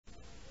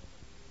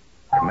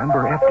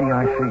member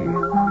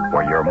FDIC,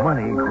 where your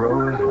money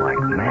grows like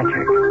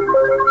magic.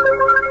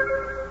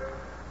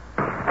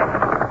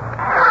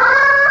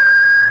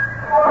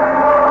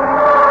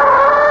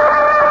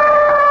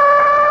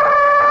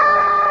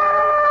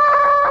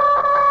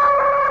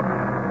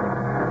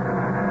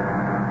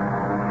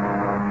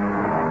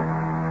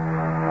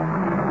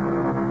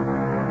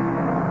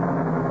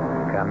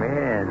 Come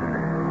in.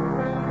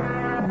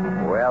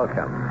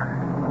 Welcome.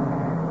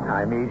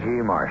 I'm E.G.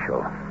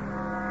 Marshall.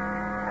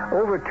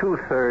 Over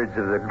 2/3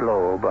 of the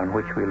globe on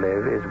which we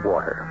live is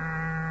water.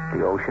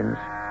 The oceans,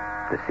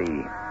 the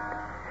sea.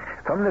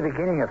 From the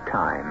beginning of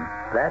time,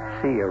 that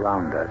sea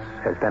around us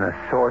has been a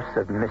source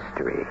of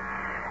mystery,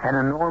 an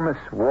enormous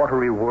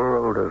watery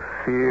world of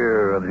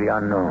fear of the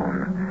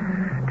unknown.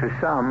 To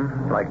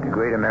some, like the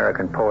great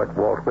American poet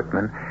Walt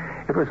Whitman,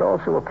 it was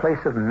also a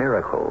place of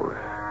miracles.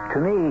 To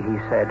me, he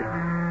said,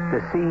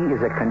 the sea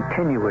is a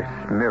continuous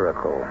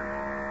miracle.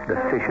 The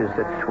fishes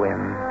that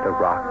swim, the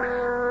rocks,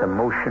 the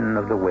motion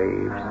of the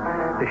waves,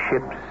 the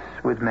ships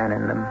with men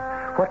in them.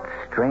 What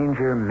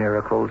stranger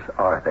miracles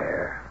are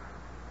there?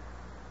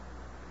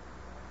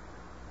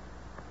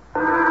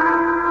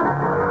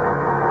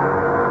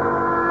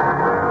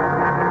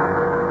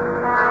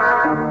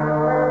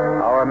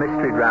 Our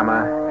mystery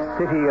drama,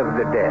 City of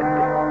the Dead,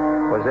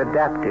 was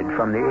adapted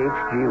from the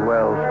H.G.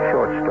 Wells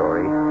short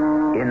story,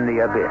 In the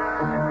Abyss,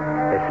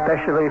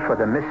 especially for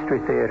the Mystery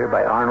Theater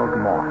by Arnold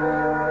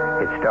Moss.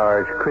 It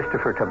stars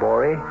Christopher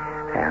Tabori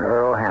and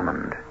Earl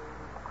Hammond.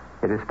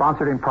 It is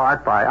sponsored in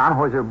part by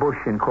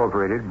Anheuser-Busch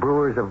Incorporated,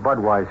 brewers of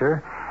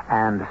Budweiser,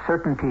 and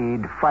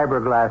Certainteed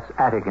fiberglass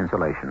attic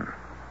insulation.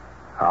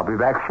 I'll be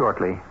back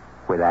shortly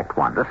with Act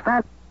One. The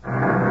stand.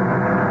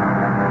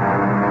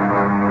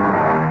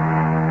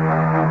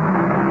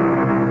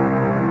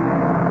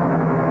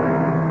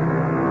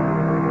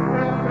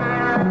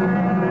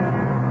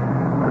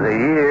 The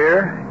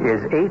year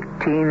is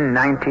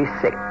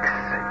 1896.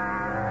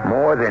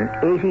 More than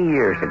 80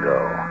 years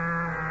ago,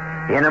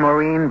 in a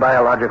marine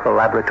biological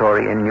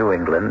laboratory in New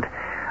England,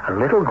 a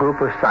little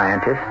group of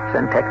scientists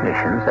and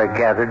technicians are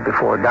gathered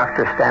before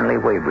Dr. Stanley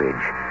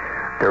Weybridge,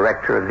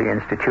 director of the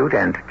Institute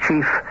and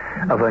chief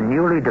of a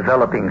newly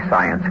developing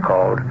science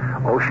called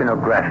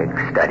oceanographic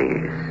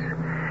studies.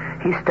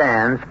 He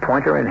stands,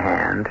 pointer in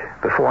hand,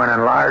 before an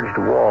enlarged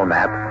wall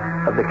map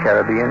of the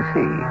Caribbean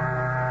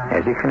Sea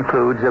as he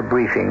concludes a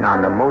briefing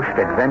on the most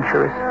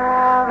adventurous,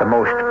 the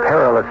most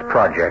perilous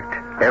project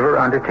ever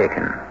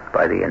undertaken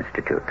by the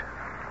Institute.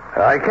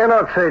 I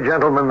cannot say,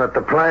 gentlemen, that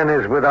the plan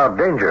is without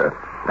danger.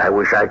 I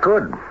wish I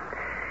could.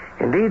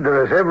 Indeed,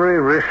 there is every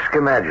risk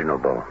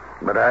imaginable.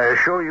 But I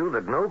assure you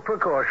that no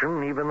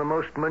precaution, even the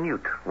most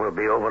minute, will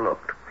be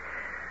overlooked.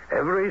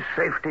 Every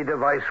safety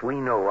device we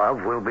know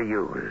of will be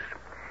used.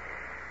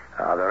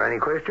 Are there any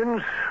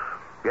questions?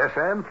 Yes,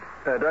 Sam?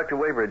 Dr.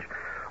 Weybridge,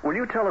 will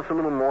you tell us a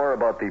little more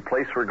about the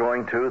place we're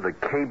going to, the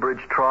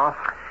Cambridge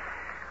Trough?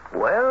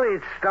 Well,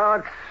 it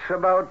starts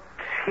about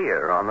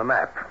here on the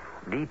map,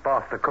 deep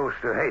off the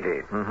coast of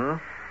Haiti. Mm-hmm.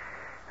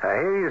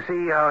 Here you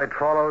see how it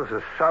follows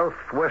a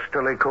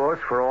southwesterly course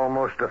for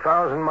almost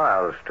 1,000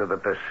 miles to the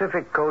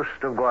Pacific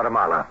coast of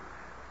Guatemala.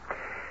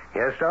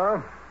 Yes,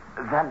 Star?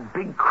 That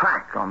big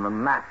crack on the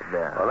map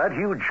there. Well, that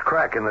huge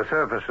crack in the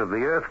surface of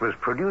the Earth was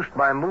produced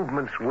by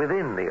movements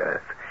within the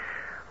Earth.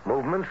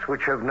 Movements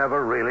which have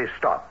never really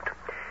stopped,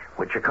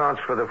 which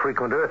accounts for the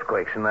frequent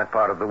earthquakes in that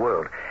part of the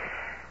world.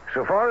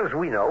 So far as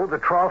we know, the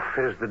trough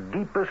is the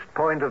deepest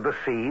point of the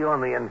sea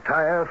on the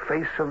entire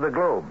face of the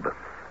globe.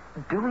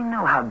 Do we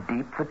know how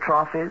deep the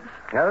trough is?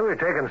 Now, we've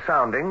taken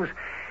soundings.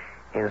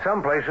 In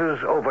some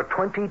places, over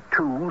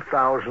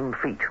 22,000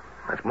 feet.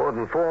 That's more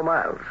than 4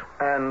 miles.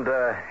 And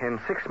in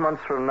 6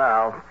 months from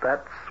now,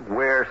 that's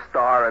where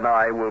Star and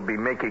I will be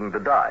making the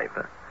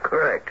dive.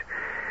 Correct.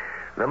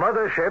 The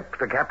mothership,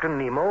 the Captain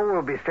Nemo,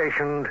 will be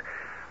stationed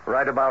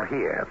right about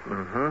here.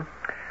 Mm-hmm.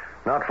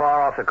 Not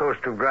far off the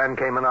coast of Grand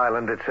Cayman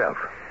Island itself.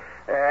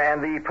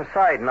 And the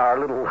Poseidon, our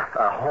little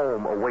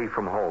home away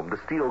from home, the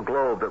steel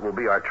globe that will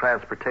be our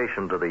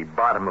transportation to the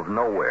bottom of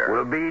nowhere,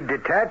 will be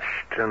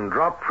detached and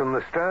dropped from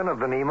the stern of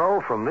the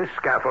Nemo from this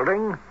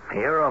scaffolding,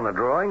 here on the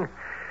drawing.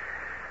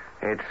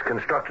 It's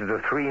constructed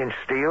of 3-inch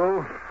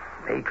steel,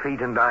 8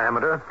 feet in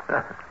diameter.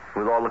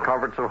 with all the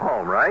comforts of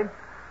home, right?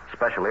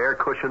 Special air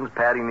cushions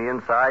padding the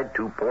inside,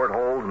 2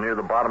 portholes near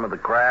the bottom of the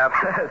craft.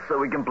 So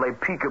we can play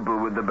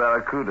peekaboo with the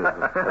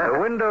barracudas. The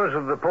windows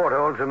of the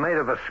portholes are made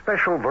of a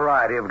special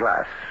variety of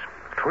glass,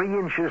 3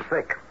 inches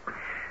thick,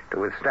 to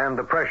withstand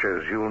the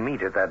pressures you'll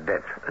meet at that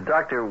depth.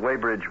 Dr.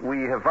 Weybridge,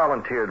 we have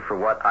volunteered for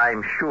what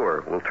I'm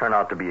sure will turn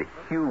out to be a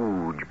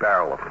huge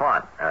barrel of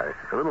fun. A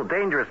little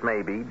dangerous,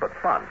 maybe, but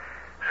fun.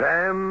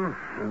 Sam,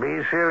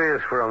 be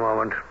serious for a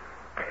moment.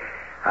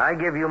 I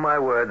give you my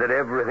word that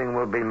everything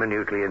will be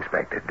minutely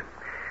inspected.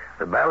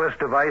 The ballast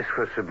device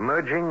for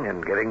submerging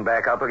and getting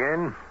back up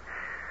again,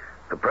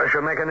 the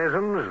pressure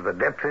mechanisms, the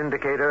depth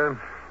indicator,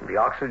 the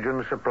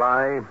oxygen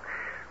supply,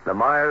 the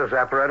Myers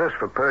apparatus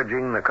for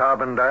purging the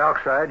carbon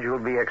dioxide you'll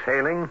be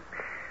exhaling.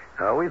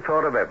 We've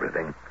thought of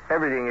everything.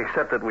 Everything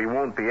except that we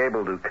won't be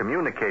able to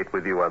communicate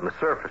with you on the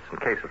surface in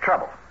case of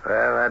trouble.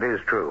 Well, that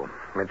is true.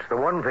 It's the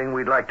one thing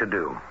we'd like to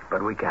do,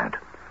 but we can't.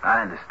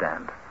 I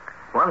understand.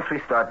 Once we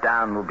start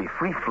down, we'll be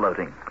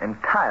free-floating,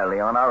 entirely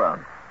on our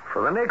own.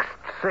 For the next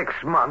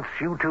 6 months,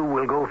 you two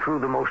will go through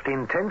the most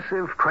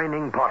intensive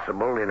training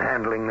possible in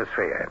handling the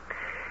sphere.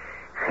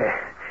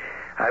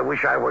 I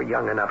wish I were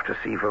young enough to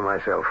see for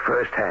myself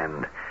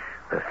firsthand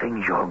the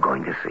things you're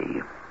going to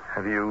see.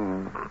 Have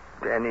you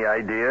any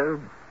idea?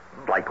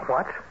 Like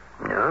what?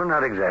 No,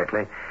 not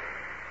exactly.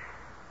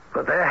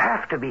 But there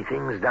have to be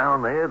things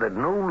down there that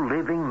no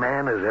living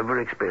man has ever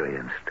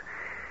experienced.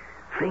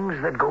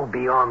 Things that go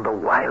beyond the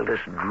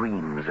wildest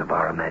dreams of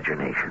our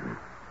imagination.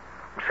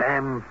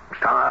 Sam,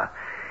 Star,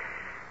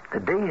 the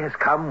day has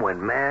come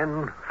when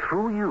man,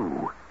 through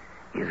you,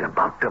 is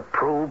about to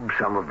probe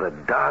some of the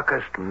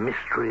darkest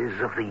mysteries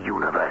of the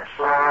universe.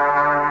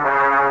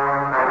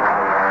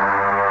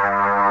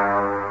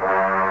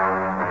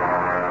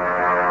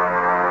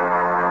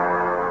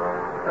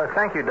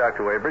 Thank you,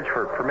 Dr. Weybridge,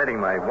 for permitting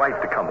my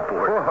wife to come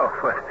aboard.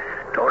 Oh,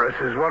 Doris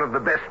is one of the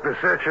best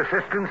research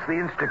assistants the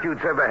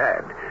Institute's ever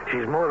had.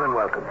 She's more than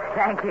welcome.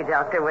 Thank you,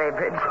 Dr.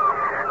 Weybridge.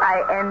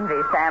 I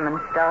envy Sam and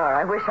Star.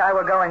 I wish I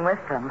were going with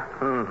them.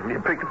 You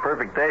picked a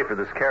perfect day for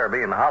this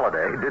Caribbean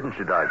holiday, didn't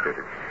you,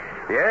 Doctor?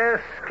 Yes,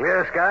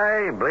 clear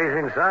sky,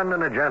 blazing sun,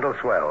 and a gentle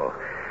swell.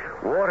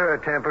 Water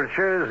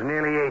temperatures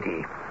nearly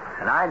 80.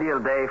 An ideal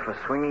day for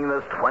swinging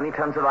those 20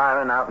 tons of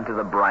iron out into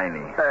the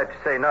briny. To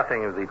say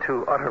nothing of the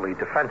two utterly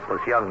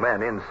defenseless young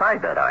men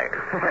inside that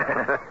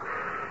iron.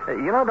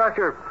 You know,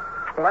 Doctor,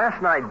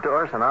 last night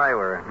Doris and I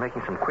were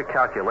making some quick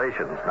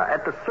calculations. Now,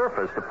 at the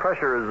surface, the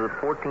pressure is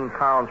 14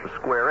 pounds per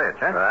square inch.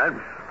 Right.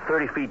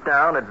 30 feet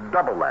down, it's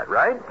double that,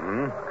 right?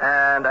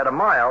 And at a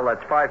mile,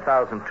 that's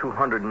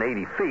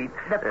 5,280 feet.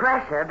 The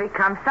pressure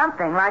becomes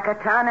something like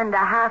 1.5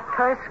 tons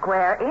per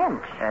square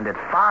inch. And at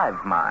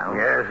 5 miles...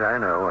 Yes, I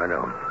know.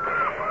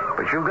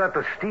 But you've got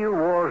the steel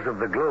walls of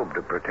the globe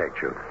to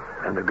protect you.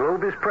 And the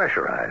globe is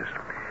pressurized.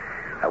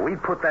 Now, we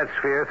put that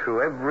sphere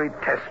through every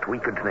test we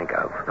could think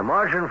of. The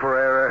margin for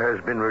error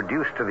has been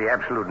reduced to the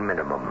absolute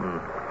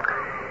minimum.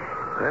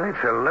 Well, it's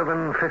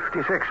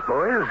 11:56,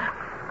 boys.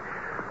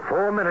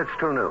 4 minutes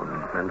till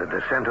noon, and the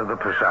descent of the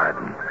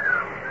Poseidon.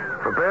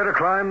 Prepare to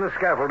climb the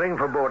scaffolding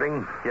for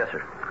boarding. Yes,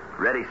 sir.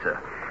 Ready, sir.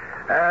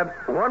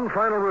 One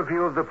final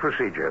review of the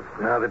procedure.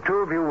 Now, the two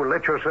of you will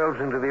let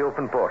yourselves into the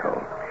open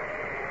porthole.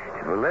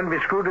 It will then be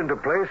screwed into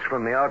place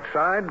from the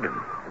outside.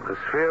 The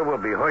sphere will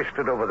be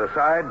hoisted over the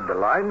side, the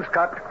lines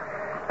cut,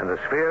 and the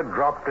sphere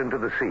dropped into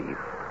the sea.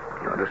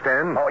 You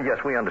understand? Oh,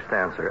 yes, we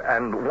understand, sir.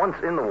 And once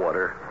in the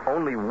water,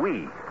 only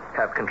we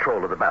have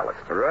control of the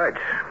ballast. Right.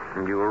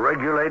 You will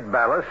regulate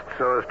ballast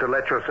so as to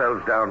let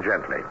yourselves down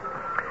gently.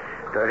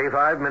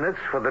 35 minutes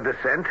for the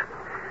descent,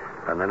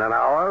 and then an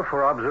hour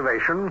for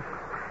observation,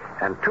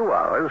 and 2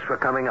 hours for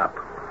coming up.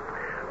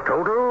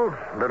 Total,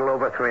 little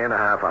over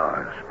 3.5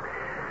 hours.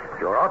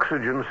 Your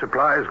oxygen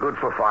supply is good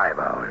for 5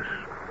 hours.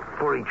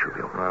 For each of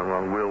you.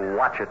 Well, we'll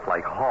watch it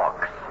like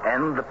hawks.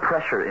 And the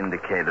pressure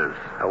indicators.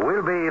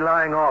 We'll be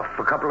lying off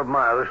a couple of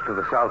miles to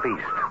the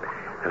southeast.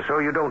 So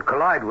you don't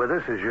collide with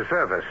us as you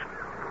service.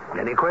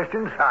 Any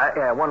questions?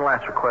 Yeah, one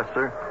last request,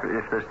 sir,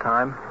 if there's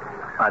time.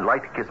 I'd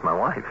like to kiss my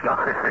wife.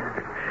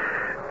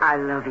 I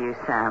love you,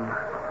 Sam.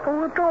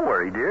 Oh, don't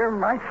worry, dear.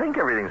 I think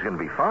everything's going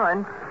to be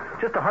fine.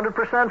 Just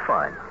 100%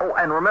 fine. Oh,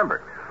 and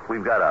remember,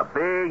 we've got a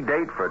big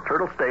date for a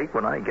turtle steak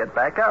when I get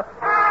back up.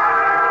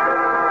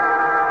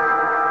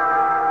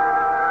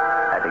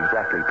 At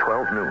exactly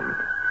 12 noon,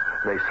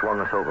 they swung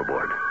us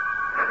overboard.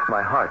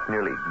 My heart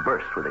nearly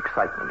burst with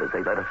excitement as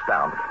they let us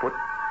down foot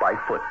by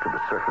foot to the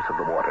surface of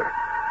the water.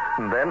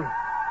 And then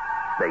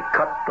they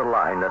cut the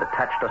line that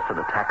attached us to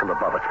the tackle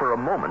above us. For a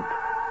moment,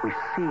 we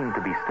seemed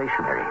to be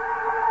stationary.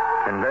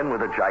 And then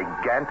with a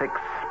gigantic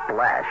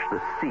splash,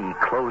 the sea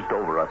closed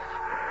over us,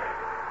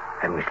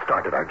 and we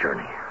started our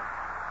journey.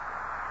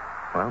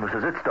 Well, this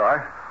is it,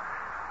 Star.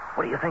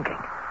 What are you thinking?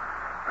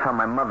 How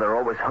my mother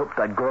always hoped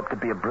I'd grow up to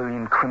be a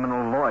brilliant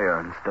criminal lawyer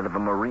instead of a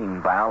marine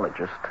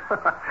biologist.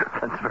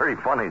 That's very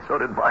funny. So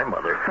did my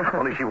mother.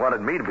 Only she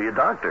wanted me to be a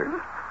doctor.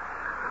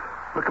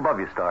 Look above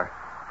you, Star.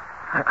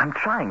 I'm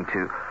trying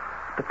to,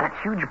 but that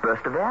huge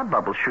burst of air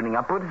bubbles shooting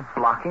upward is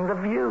blocking the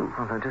view.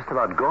 Well, they're just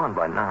about gone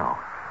by now.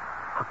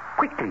 How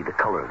quickly the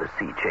color of the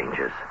sea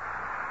changes.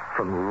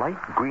 From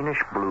light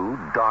greenish blue,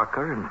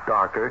 darker and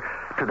darker,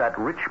 to that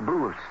rich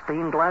blue of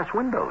stained glass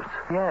windows.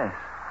 Yes.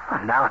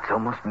 And now it's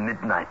almost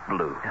midnight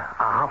blue. Yeah.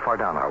 How far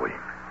down are we?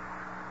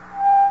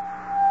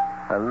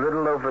 A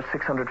little over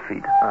 600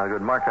 feet.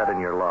 Good. Mark that in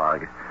your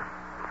log.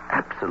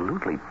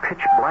 Absolutely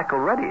pitch black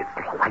already.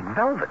 It's like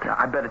velvet. Yeah,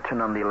 I better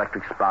turn on the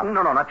electric spark.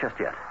 No, not just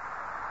yet.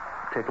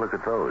 Take a look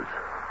at those.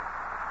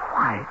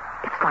 Why,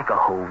 it's like a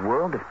whole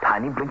world of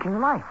tiny blinking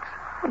lights.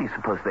 What do you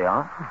suppose they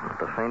are? Not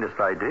the faintest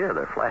idea.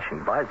 They're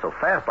flashing by so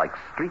fast, like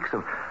streaks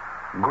of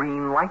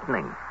green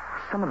lightning.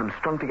 Some of them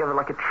strung together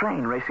like a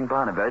train racing by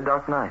on a very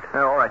dark night.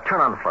 All right,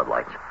 turn on the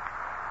floodlights.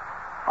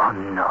 Oh,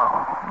 no.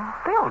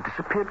 They all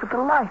disappeared with the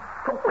light.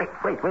 Oh, wait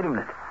a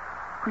minute.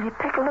 Will you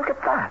take a look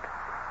at that?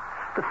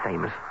 The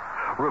famous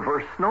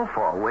reverse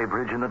snowfall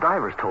Weybridge and the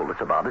divers told us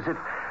about, as if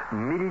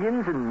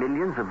millions and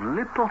millions of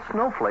little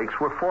snowflakes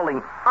were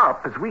falling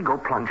up as we go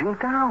plunging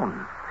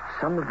down.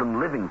 Some of them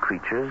living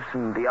creatures,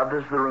 and the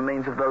others the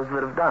remains of those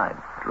that have died,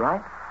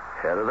 right?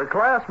 Head of the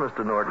class,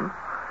 Mr. Norton.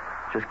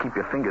 Just keep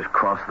your fingers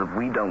crossed that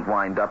we don't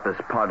wind up as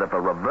part of a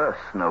reverse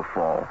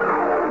snowfall.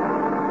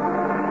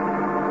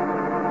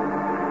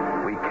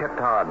 We kept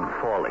on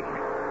falling.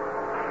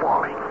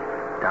 Falling.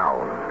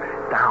 Down,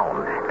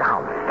 down,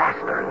 down,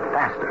 faster and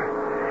faster.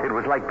 It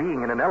was like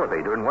being in an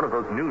elevator in one of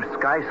those new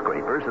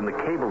skyscrapers, and the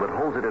cable that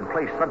holds it in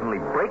place suddenly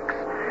breaks,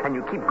 and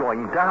you keep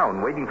going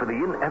down, waiting for the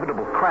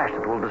inevitable crash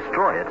that will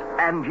destroy it,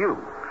 and you.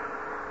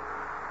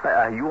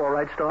 You all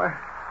right, Star?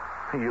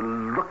 You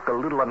look a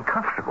little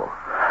uncomfortable.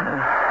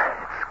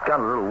 It's got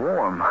a little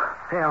warm.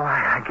 Yeah, well,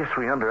 I guess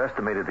we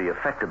underestimated the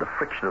effect of the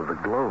friction of the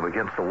globe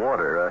against the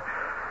water.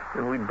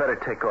 We'd better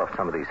take off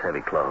some of these heavy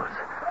clothes.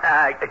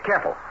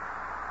 Careful.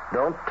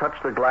 Don't touch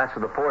the glass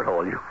of the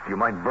porthole. You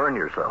might burn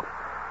yourself.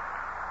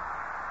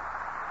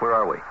 Where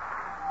are we?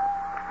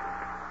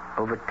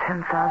 Over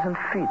 10,000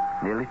 feet,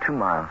 nearly 2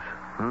 miles.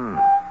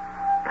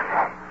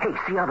 Hey,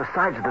 see how the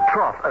sides of the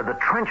trough, the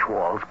trench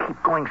walls,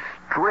 keep going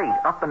straight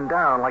up and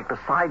down like the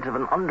sides of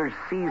an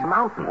underseas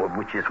mountain. Well,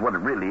 which is what it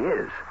really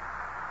is.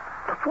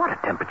 The water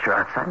temperature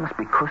outside must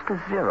be close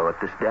to zero at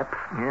this depth.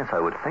 Yes, I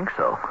would think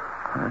so.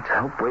 Let's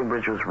hope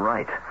Weybridge was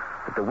right.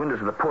 That the windows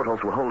of the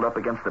portholes will hold up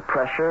against the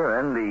pressure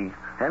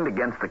and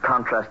against the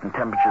contrast in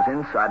temperatures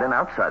inside and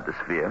outside the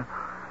sphere.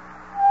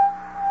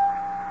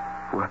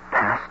 We're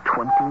past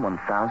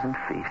 21,000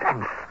 feet.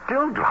 And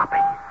still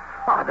dropping.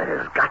 Oh, there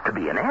has got to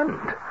be an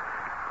end.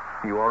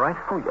 You all right?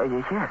 Oh,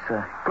 yes.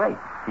 Great.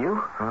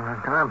 You?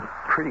 I'm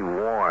pretty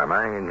warm.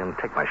 I'm going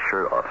to take my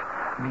shirt off.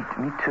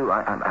 Me too.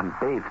 I'm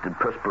bathed in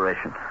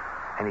perspiration.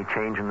 Any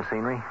change in the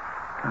scenery?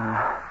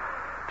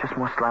 Just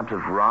more slabs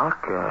of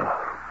rock.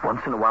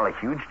 Once in a while, a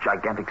huge,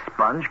 gigantic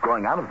sponge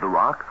growing out of the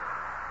rock.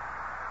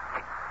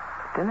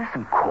 Then there's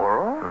some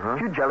coral. A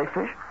few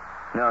jellyfish.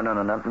 No,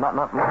 not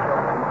much.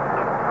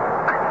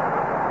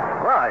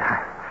 Well,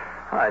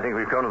 I think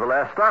we've come to the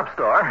last stop,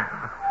 Star.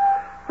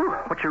 Whew,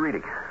 what you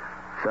reading?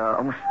 It's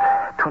almost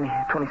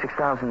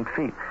 26,000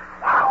 feet.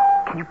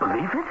 Wow. Can you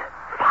believe it?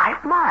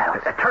 5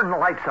 miles. Turn the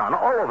lights on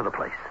all over the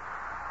place.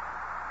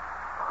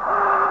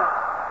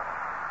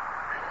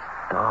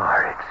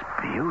 Star, it's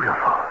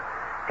beautiful.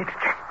 It's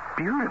just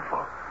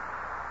beautiful.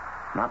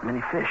 Not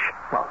many fish.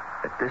 Well,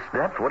 at this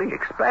depth, what do you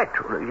expect?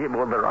 Well,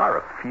 there are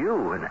a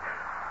few, and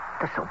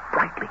they're so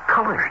brightly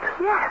colored.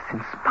 Yes,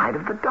 in spite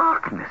of the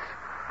darkness.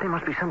 There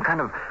must be some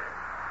kind of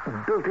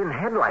built-in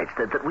headlights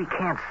that we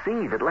can't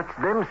see that lets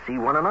them see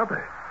one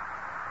another.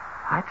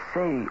 I'd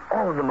say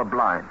all of them are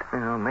blind.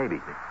 Well,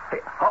 maybe. Hey,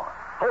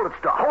 hold it,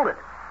 Star. Hold it.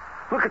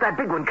 Look at that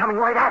big one coming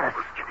right at us.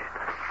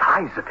 The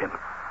size of him.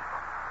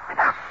 And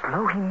how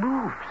slow he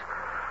moves.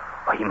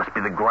 Why, he must be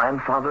the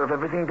grandfather of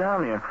everything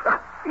down here.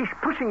 He's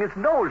pushing his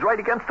nose right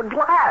against the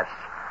glass.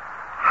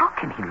 How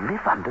can he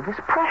live under this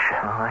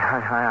pressure? Oh,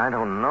 I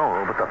don't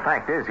know, but the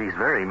fact is he's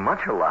very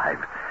much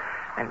alive.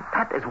 And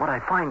that is what I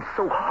find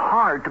so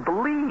hard to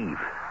believe.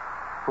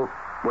 Well,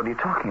 what are you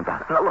talking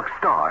about? Now, look,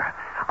 Star,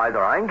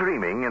 either I'm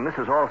dreaming and this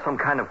is all some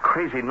kind of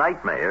crazy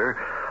nightmare,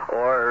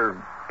 or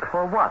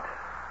what?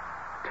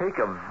 Take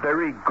a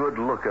very good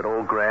look at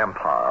old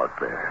Grandpa out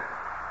there.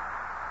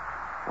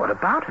 What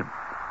about him?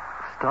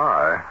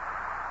 Star,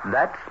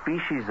 that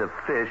species of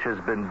fish has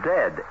been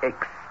dead,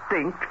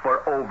 extinct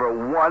for over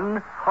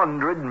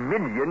 100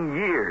 million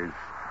years.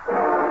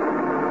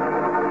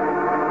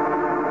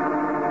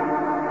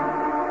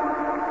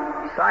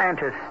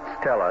 Scientists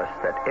tell us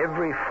that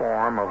every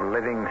form of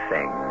living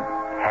thing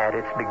had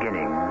its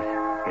beginnings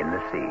in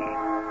the sea.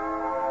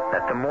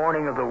 That the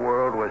morning of the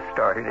world was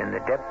started in the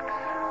depths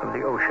of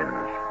the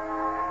oceans,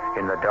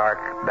 in the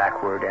dark,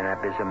 backward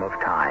abysm of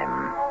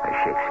time, as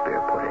Shakespeare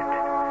put it.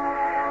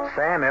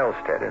 Sam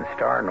Elstead and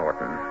Star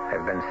Norton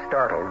have been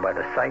startled by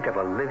the sight of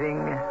a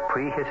living,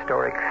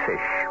 prehistoric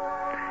fish,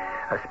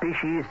 a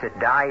species that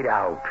died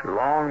out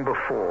long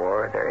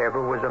before there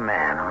ever was a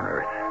man on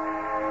Earth.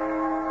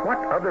 What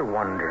other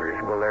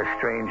wonders will their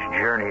strange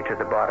journey to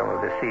the bottom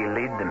of the sea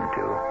lead them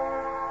to?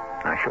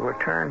 I shall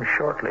return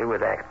shortly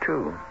with Act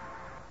 2.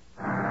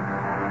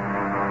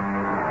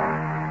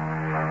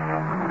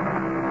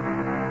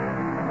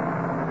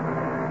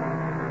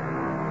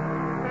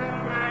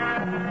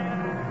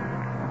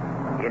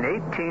 In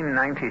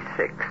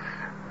 1896,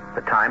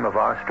 the time of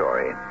our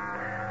story,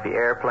 the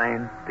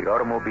airplane, the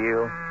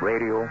automobile,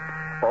 radio,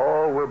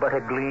 all were but a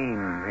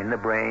gleam in the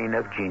brain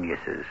of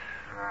geniuses.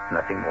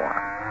 Nothing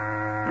more.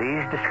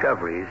 These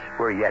discoveries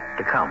were yet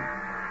to come.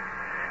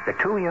 The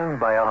two young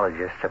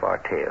biologists of our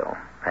tale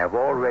have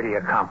already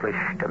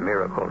accomplished a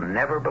miracle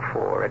never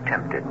before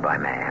attempted by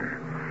man.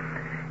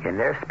 In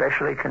their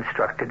specially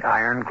constructed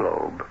iron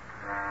globe,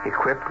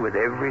 equipped with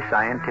every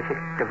scientific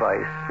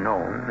device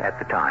known at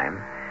the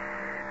time,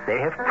 they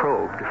have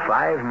probed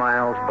 5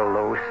 miles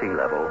below sea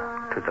level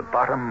to the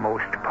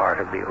bottommost part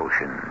of the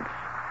oceans.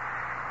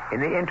 In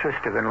the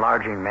interest of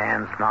enlarging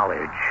man's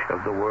knowledge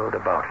of the world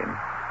about him,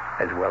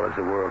 as well as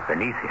the world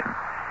beneath him,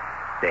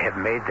 they have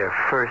made their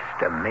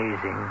first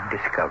amazing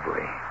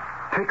discovery.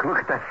 Take a look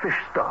at that fish,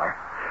 Star.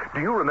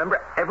 Do you remember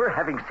ever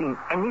having seen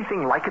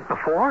anything like it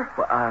before?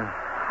 Well,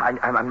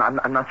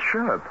 I'm not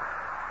sure.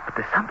 But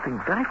there's something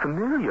very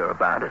familiar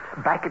about it.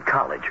 Back at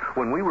college,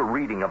 when we were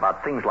reading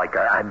about things like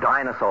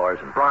dinosaurs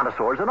and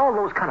brontosaurs and all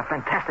those kind of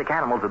fantastic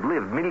animals that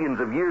lived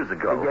millions of years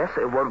ago. Yes?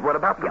 What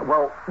about them? Yeah,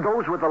 well,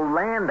 those were the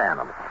land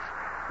animals.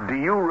 Do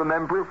you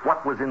remember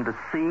what was in the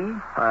sea?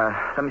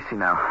 Let me see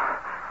now.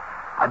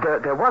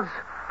 There was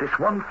this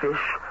one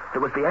fish that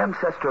was the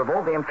ancestor of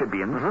all the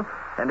amphibians,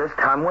 and as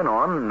time went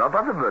on, of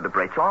other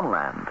vertebrates on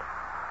land.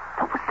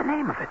 What was the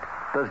name of it?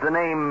 Does the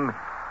name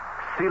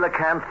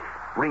coelacanth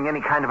ring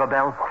any kind of a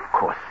bell? Of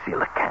course,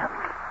 coelacanth.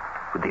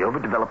 With the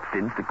overdeveloped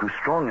fins that grew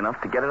strong enough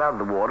to get it out of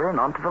the water and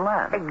onto the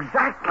land.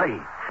 Exactly.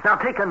 Now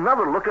take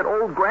another look at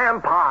old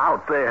Grandpa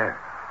out there.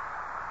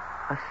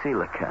 A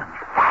coelacanth.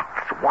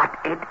 That's what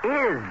it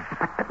is.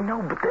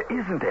 But there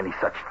isn't any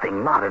such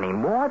thing. Not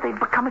anymore. They've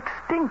become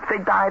extinct. They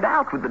died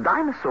out with the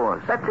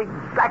dinosaurs. That's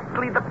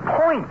exactly the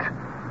point.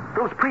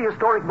 Those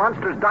prehistoric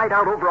monsters died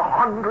out over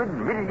 100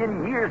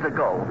 million years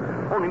ago.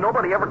 Only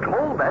nobody ever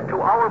told that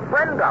to our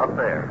friend out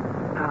there.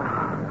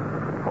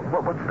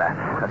 What's that?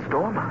 A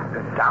storm?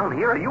 Down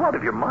here? Are you out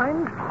of your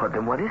mind? Well,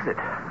 then what is it?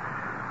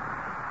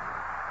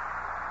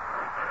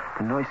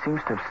 The noise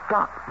seems to have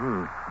stopped.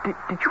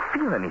 Did you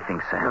feel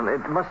anything, Sam? Well,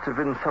 it must have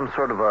been some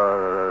sort of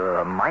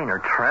a minor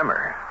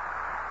tremor.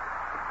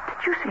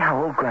 Did you see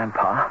how old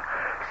Grandpa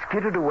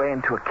skidded away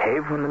into a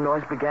cave when the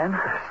noise began?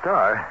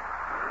 Star,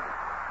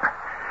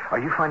 are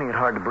you finding it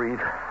hard to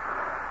breathe?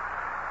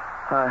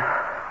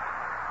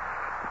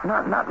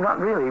 Not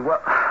really.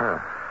 Well,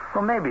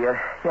 well, maybe.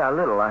 Yeah, a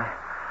little. I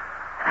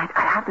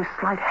have this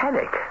slight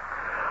headache.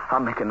 I'll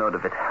make a note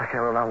of it. Okay,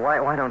 well, now,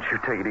 why don't you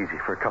take it easy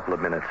for a couple of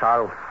minutes?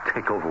 I'll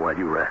take over while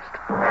you rest.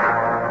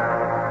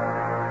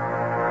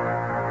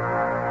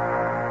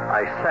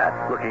 I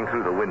sat looking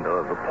through the window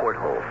of the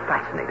porthole,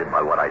 fascinated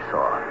by what I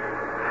saw.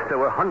 There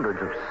were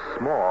hundreds of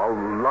small,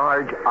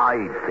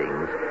 large-eyed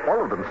things,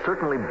 all of them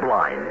certainly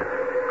blind,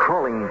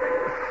 crawling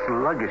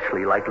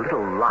sluggishly like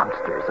little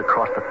lobsters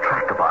across the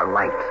track of our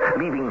lights,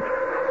 leaving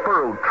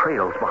furrowed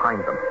trails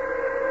behind them.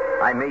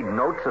 I made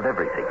notes of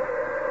everything.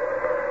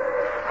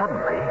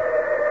 Suddenly,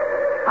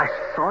 I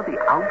saw the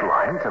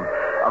outlines of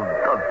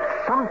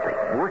something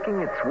working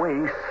its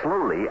way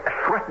slowly,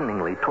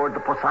 threateningly toward the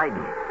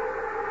Poseidon.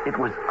 It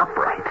was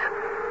upright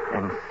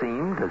and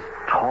seemed as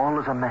tall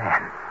as a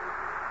man.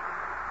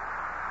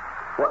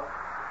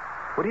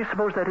 What do you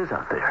suppose that is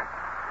out there?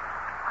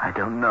 I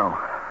don't know.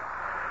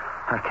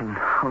 I can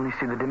only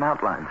see the dim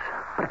outlines.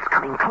 But it's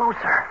coming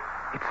closer.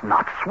 It's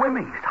not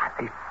swimming.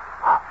 It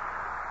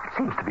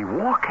seems to be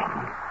walking.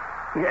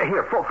 Yeah,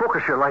 here,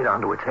 focus your light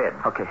onto its head.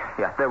 Okay,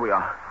 yeah, there we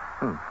are.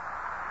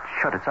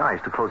 Shut its eyes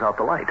to close out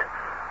the light.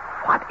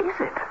 What is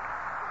it?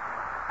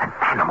 An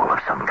animal of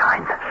some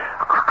kind.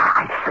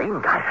 I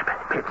think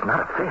it's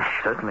not a fish.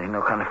 Certainly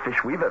no kind of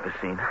fish we've ever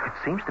seen. It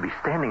seems to be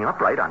standing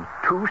upright on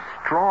two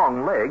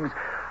strong legs,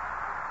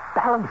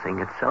 balancing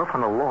itself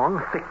on a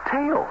long, thick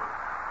tail.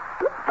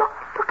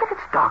 Look at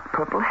its dark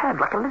purple head,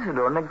 like a lizard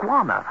or an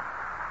iguana.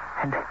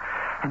 And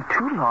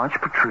two large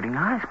protruding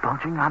eyes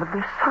bulging out of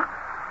their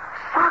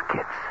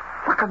sockets,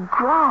 like a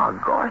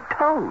grog or a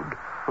toad.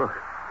 Look,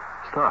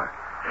 Star,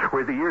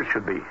 where the ears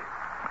should be,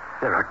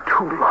 there are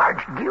two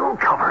large gill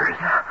covers.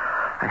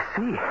 I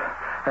see.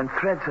 And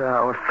threads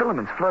or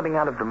filaments floating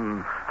out of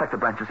them like the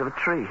branches of a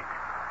tree.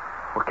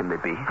 What can they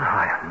be?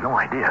 I have no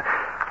idea.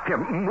 Here,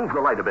 move the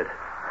light a bit.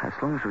 As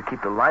long as we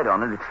keep the light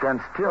on it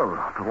stands still.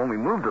 But when we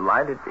move the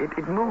light,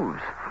 it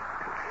moves.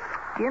 Its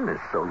skin is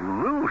so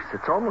loose,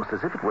 it's almost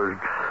as if it were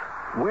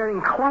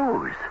wearing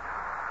clothes.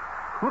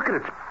 Look at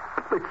its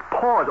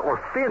paws or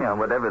fins. Yeah,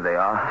 whatever they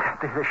are.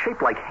 They're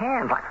shaped like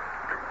hands, like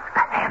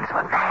the hands of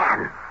a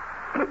man.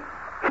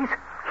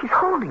 He's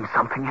holding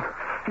something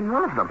in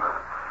one of them.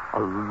 A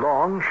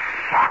long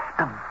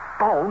shaft of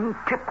bone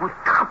tipped with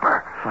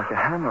copper. Like a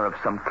hammer of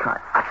some kind.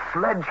 A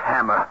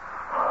sledgehammer.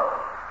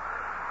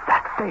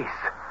 That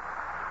face.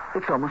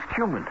 It's almost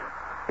human.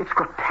 It's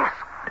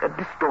grotesque,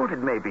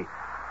 distorted maybe.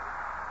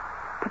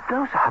 But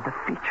those are the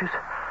features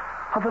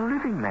of a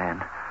living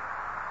man.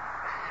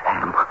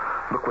 Sam,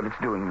 look what it's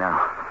doing now.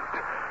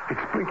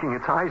 It's blinking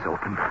its eyes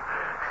open.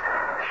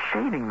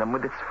 Shading them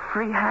with its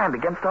free hand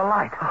against our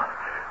light. Oh,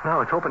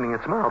 now it's opening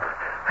its mouth,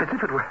 as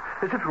if it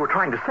were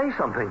trying to say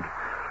something.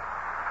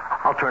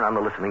 I'll turn on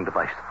the listening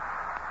device.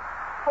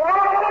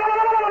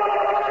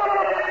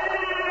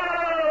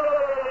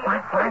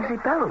 Why is he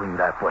bellowing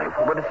that way?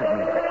 What does it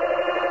mean?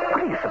 What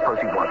do you suppose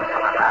he wants?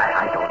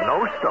 I don't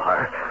know,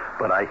 Star,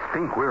 but I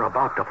think we're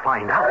about to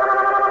find out.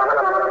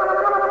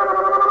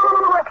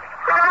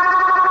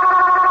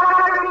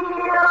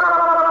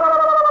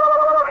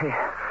 Hey,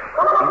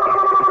 it's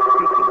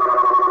speaking.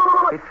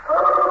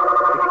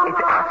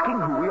 It's asking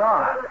who we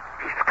are.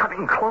 It's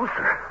coming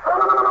closer.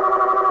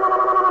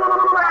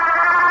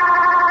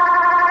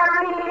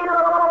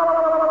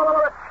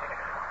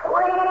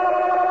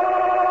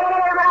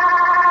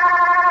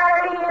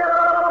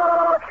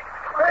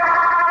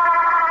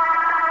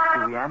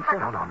 answer?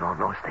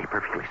 No. Stay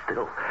perfectly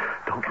still.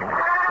 Don't move.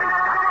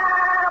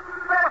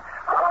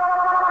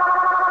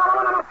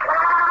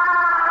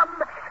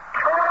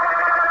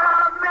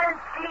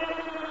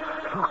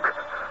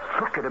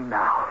 Look at him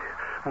now.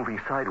 Moving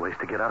sideways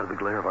to get out of the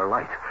glare of our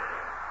light.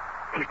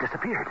 He's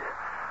disappeared.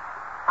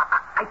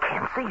 I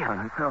can't see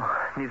him. No,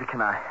 neither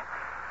can I.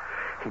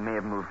 He may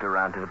have moved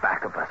around to the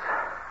back of us.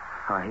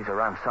 He's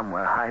around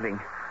somewhere, hiding.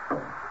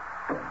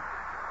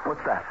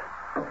 What's that?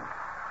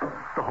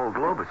 The whole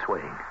globe is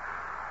swaying.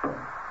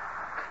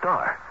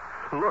 Star,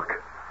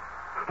 look.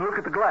 Look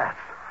at the glass.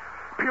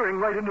 Peering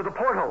right into the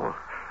porthole.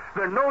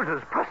 Their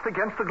noses pressed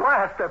against the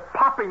glass. Their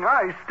popping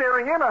eyes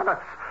staring in on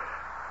us.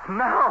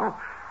 Now,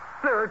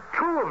 there are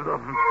two of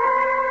them.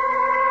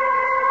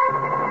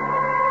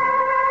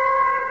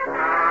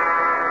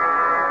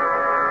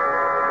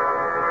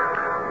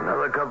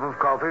 Another cup of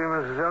coffee,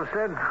 Mrs.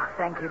 Elstead?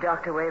 Thank you,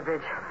 Dr.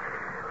 Weybridge.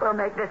 We'll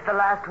make this the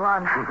last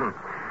one.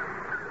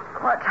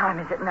 What time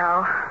is it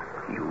now?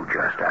 You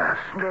just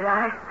asked. Did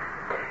I?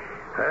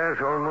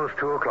 It's almost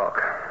 2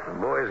 o'clock. The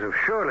boys have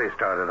surely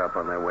started up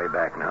on their way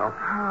back now.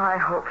 Oh, I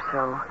hope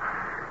so.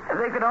 If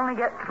they could only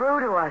get through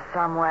to us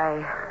some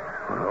way.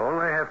 Well, all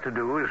they have to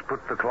do is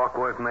put the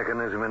clockwork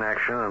mechanism in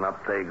action, and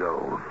up they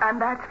go.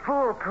 And that's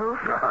foolproof.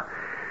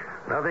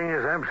 Nothing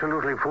is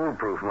absolutely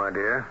foolproof, my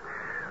dear.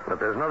 But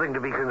there's nothing to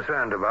be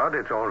concerned about.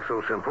 It's all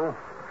so simple.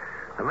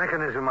 The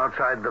mechanism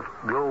outside the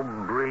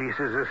globe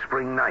releases a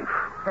spring knife.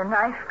 The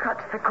knife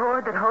cuts the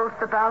cord that holds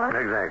the ballast?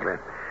 Exactly.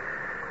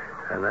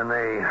 And then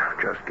they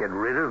just get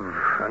rid of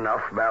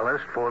enough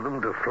ballast for them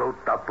to float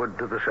upward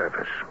to the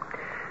surface.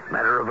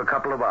 Matter of a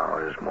couple of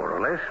hours, more or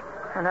less.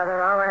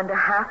 Another hour and a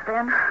half,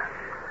 then?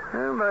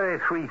 By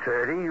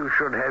 3:30, you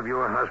should have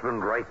your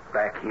husband right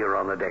back here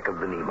on the deck of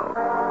the Nemo.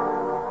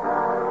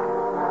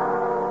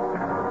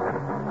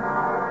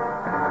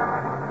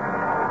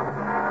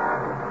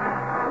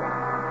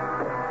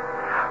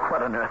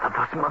 What on earth are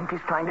those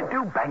monkeys trying to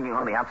do, banging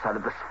on the outside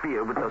of the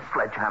sphere with those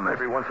sledgehammers?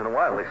 Every once in a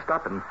while, they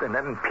stop and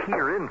then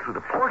peer in through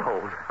the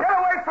portholes. Get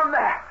away from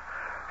there!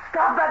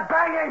 Stop that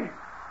banging!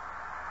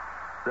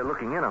 They're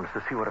looking in on us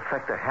to see what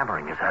effect their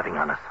hammering is having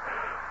on us.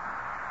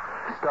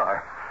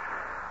 Star,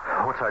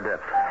 what's our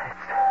depth?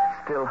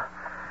 It's still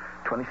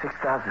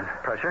 26,000.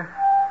 Pressure?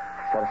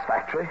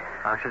 Satisfactory.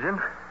 Oxygen?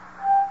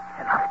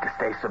 Enough to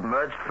stay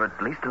submerged for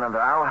at least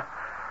another hour.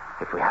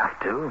 If we have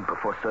to,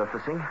 before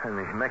surfacing. And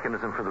the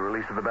mechanism for the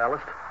release of the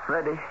ballast?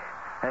 Ready.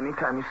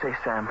 Anytime you say,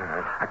 Sam.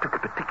 Right. I took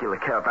particular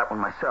care of that one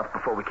myself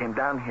before we came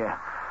down here.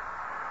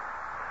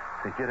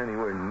 If they get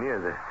anywhere near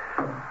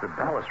the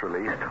ballast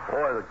released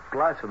or the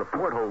glass of the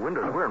porthole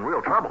windows, we're in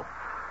real trouble.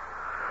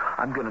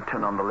 I'm going to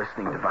turn on the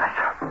listening device.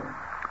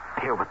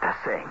 Hear what they're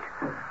saying.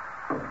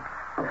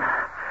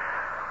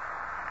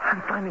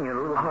 I'm finding it a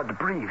little hard to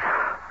breathe.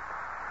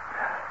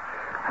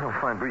 I don't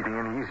find breathing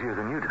any easier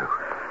than you do.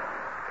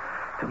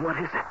 Then what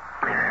is it?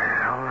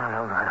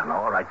 I don't know.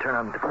 All right, turn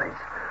on the device.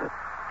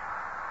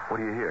 What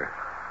do you hear?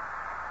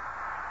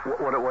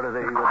 What are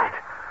they... Quiet.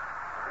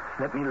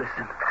 Let me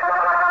listen.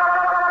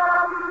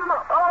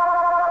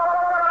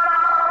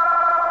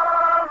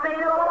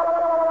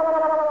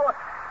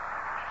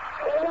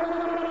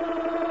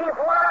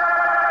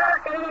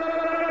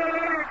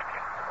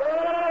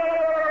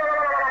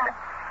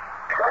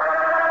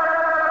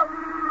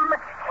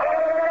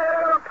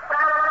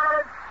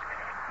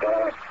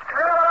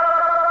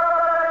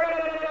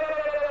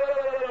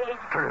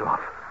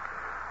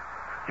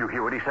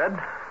 Said?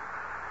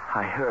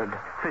 I heard.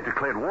 They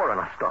declared war on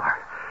us, Star.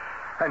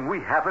 And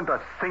we haven't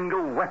a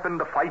single weapon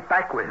to fight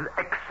back with,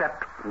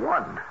 except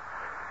one.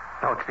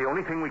 Now, it's the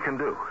only thing we can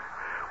do.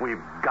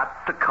 We've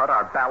got to cut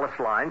our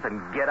ballast lines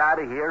and get out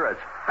of here as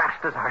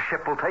fast as our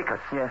ship will take us.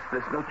 Yes,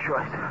 there's no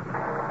choice.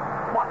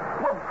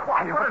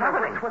 What's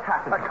happening? What's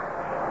happening?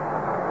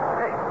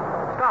 Hey,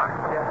 Star.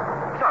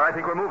 Yeah? Star, I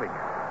think we're moving.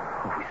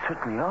 Oh, we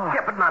certainly are.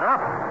 Yeah, but not up.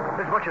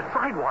 As much as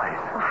sidewise.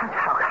 Well,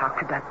 how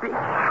could that be?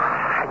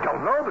 I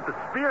don't know, but the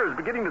sphere is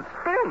beginning to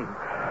spin.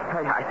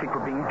 I think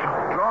we're being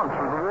drawn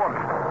through the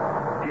water.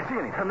 Do you see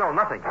anything? No,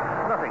 nothing.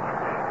 Nothing.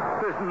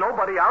 There's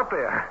nobody out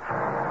there.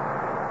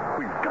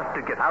 We've got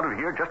to get out of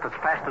here just as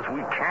fast as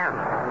we can.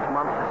 Those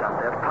monsters out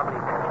there probably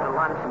attached a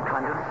line of some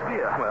kind to the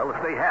sphere. Well,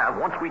 if they have,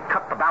 once we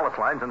cut the ballast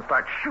lines and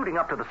start shooting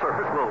up to the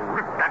surface, we'll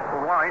rip that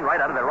line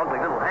right out of their ugly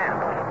little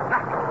hands.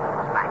 Now,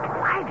 back.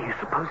 Why do you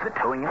suppose they're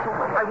towing us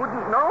away? I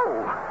wouldn't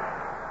know.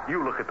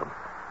 You look at them.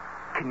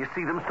 Can you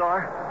see them,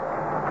 Star?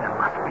 There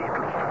must be at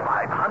least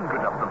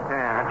 500 of them.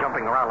 Yeah,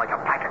 jumping around like a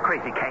pack of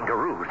crazy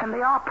kangaroos. And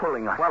they are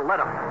pulling us. Well, let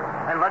them.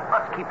 And let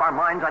us keep our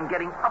minds on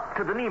getting up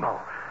to the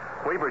Nemo.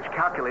 Weybridge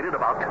calculated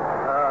about 2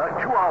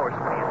 hours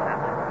for the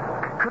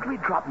ascent. Could we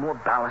drop more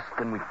ballast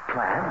than we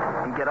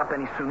planned and get up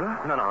any sooner?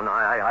 No,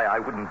 I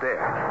wouldn't dare.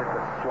 If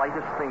the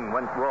slightest thing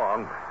went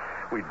wrong,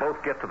 we'd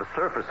both get to the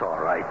surface all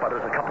right, but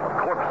as a couple of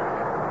corpses.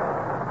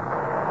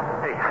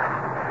 Hey,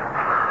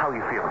 how are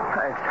you feeling?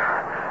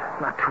 It's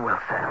not too well,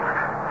 Sam.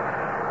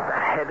 That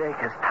headache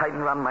has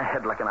tightened around my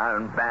head like an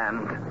iron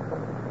band.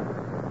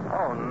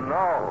 Oh,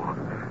 no.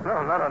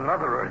 No, not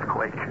another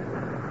earthquake.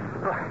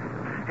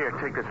 Here,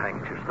 take this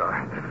handkerchief,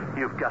 Star.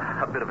 You've got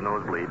a bit of a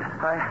nosebleed.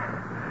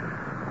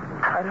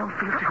 I don't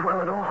feel too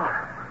well at all,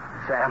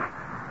 Sam.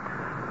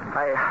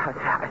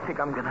 I think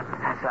I'm going to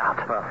pass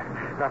out. Well,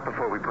 not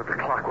before we put the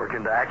clockwork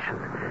into action.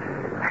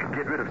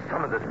 Get rid of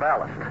some of this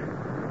ballast.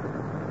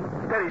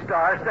 Steady,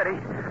 Star, steady.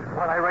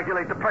 While I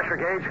regulate the pressure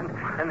gauge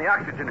and the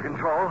oxygen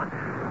control,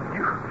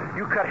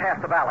 you cut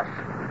half the ballast.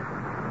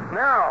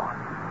 Now,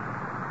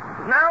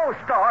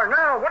 Star,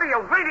 now. What are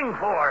you waiting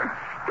for?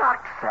 It's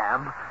stuck,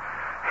 Sam.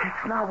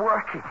 It's not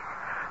working.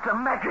 The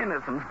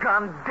mechanism's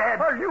gone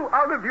dead. Are you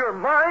out of your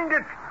mind?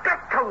 It's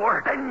got to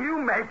work. Then you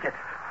make it.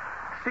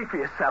 See for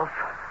yourself.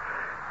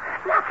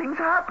 Nothing's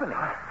happening.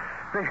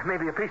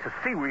 Maybe a piece of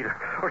seaweed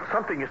or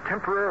something has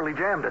temporarily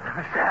jammed it.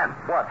 Sam.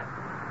 What?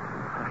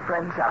 Our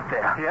friends out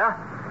there. Yeah?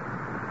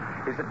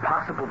 Is it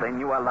possible they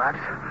knew our lives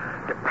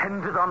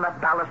depended on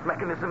that ballast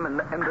mechanism and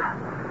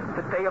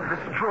that they have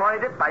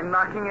destroyed it by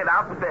knocking it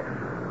out with their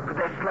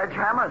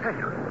sledgehammers? Hey,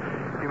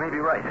 you may be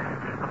right.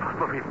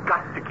 But we've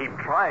got to keep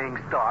trying,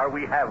 Star.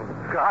 We have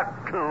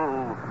got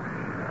to.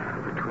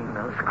 Between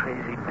those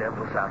crazy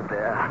devils out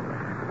there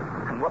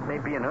and what may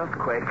be an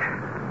earthquake,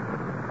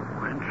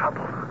 we're in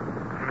trouble.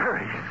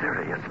 Very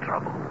serious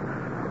trouble.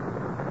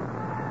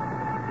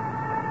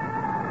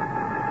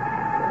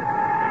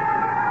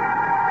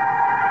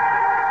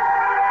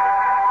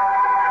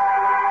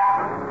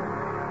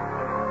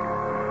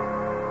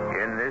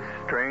 In this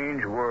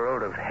strange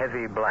world of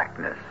heavy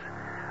blackness,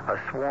 a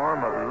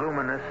swarm of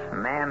luminous,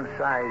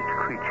 man-sized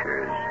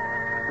creatures,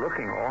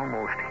 looking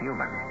almost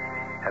human,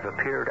 have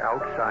appeared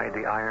outside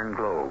the iron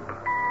globe,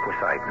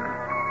 Poseidon.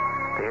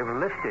 They have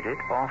lifted it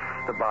off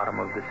the bottom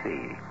of the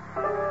sea.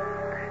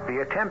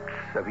 The attempts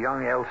of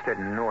young Elstead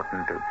and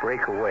Norton to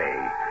break away,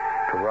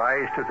 to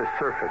rise to the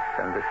surface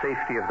and the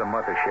safety of the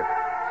mothership,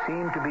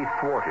 seem to be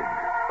thwarted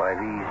by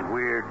these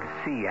weird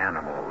sea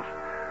animals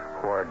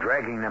who are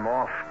dragging them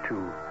off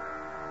to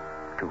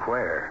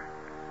where?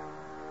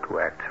 To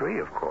Act 3,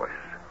 of course.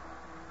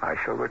 I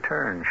shall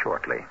return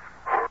shortly.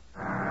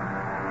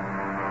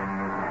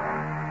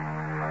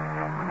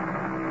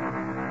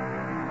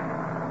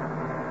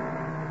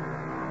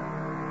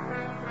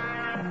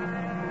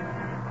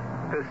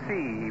 The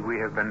sea, we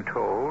have been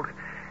told,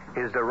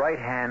 is the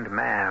right-hand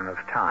man of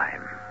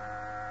time.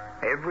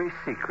 Every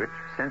secret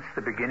since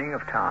the beginning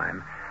of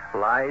time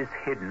lies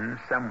hidden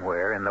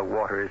somewhere in the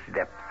water's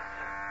depths.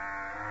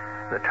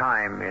 The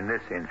time in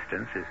this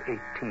instance is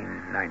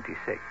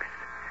 1896.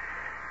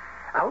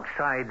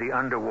 Outside the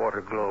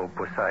underwater globe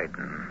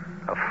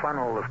Poseidon, a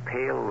funnel of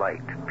pale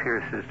light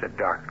pierces the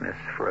darkness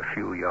for a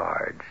few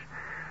yards,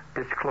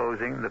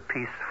 disclosing the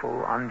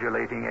peaceful,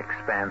 undulating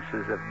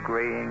expanses of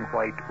graying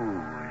white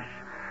ooze,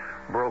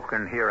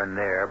 broken here and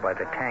there by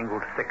the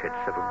tangled thickets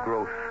of a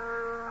growth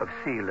of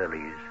sea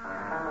lilies,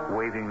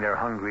 waving their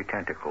hungry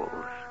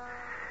tentacles.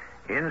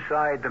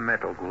 Inside the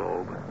metal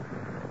globe,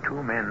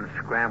 two men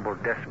scramble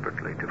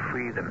desperately to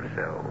free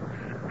themselves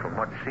from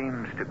what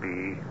seems to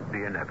be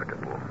the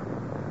inevitable,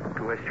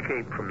 to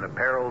escape from the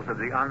perils of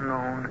the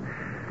unknown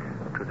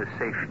to the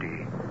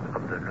safety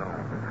of the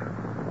known.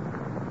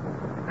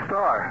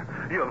 Star,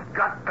 you've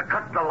got to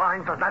cut the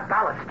lines on that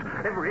ballast.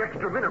 Every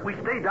extra minute we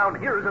stay down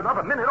here is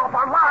another minute off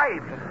our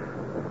lives.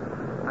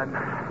 I'm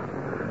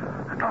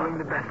doing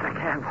the best I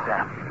can,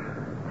 Sam.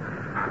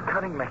 The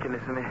cutting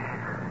mechanism,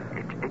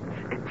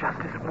 it just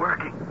isn't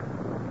working.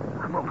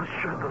 I'm almost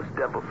sure those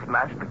devils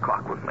smashed the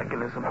clockwork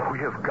mechanism. We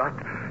have got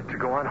to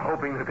go on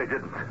hoping that they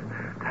didn't.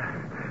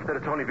 That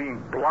it's only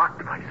being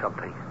blocked by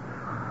something.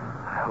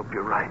 I hope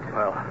you're right.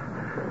 Well,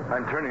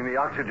 I'm turning the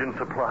oxygen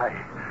supply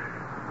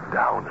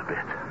down a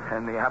bit.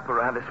 And the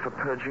apparatus for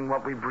purging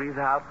what we breathe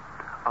out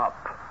up.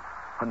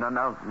 Oh, no,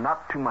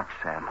 not too much,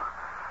 Sam.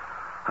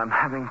 I'm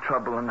having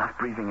trouble enough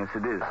breathing as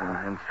it is,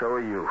 and so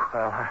are you.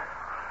 Well,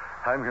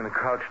 I'm going to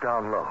crouch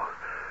down low,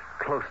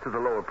 close to the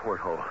lower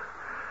porthole.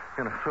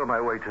 I'm going to throw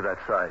my way to that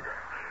side.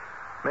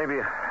 Maybe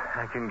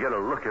I can get a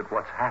look at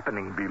what's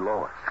happening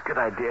below us. Good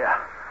idea.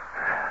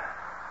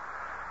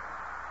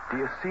 Do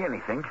you see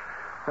anything?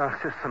 No,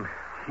 it's just some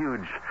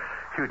huge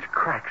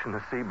cracks in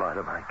the sea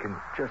bottom. I can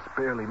just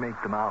barely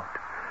make them out.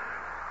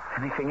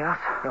 Anything else?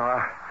 No,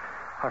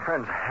 our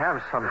friends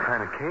have some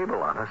kind of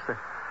cable on us.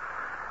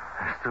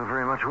 They're still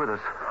very much with us.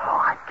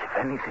 Oh, I'd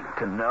give anything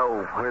to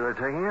know. Where they're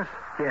taking us?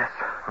 Yes.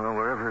 Well,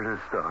 wherever it is,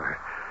 Star.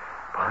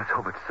 Well, let's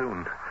hope it's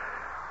soon.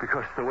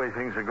 Because the way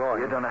things are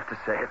going... You don't have to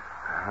say it.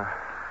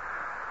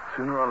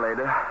 Sooner or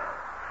later,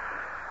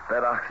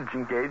 that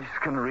oxygen gauge is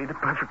going to read a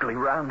perfectly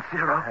round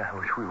zero.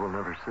 Which we will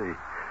never see.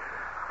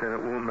 Then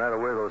it won't matter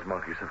where those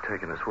monkeys have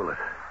taken us, will it?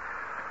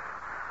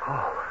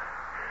 Oh,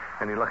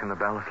 any luck in the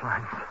ballast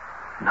lines?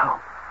 No,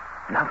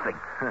 nothing.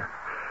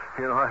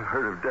 You know, I've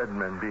heard of dead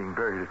men being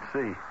buried at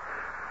sea.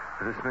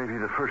 This may be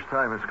the first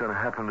time it's going to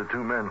happen to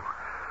two men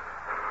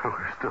who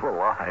are still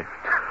alive.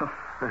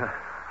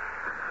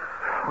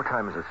 What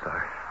time is it,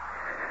 Star?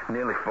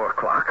 Nearly 4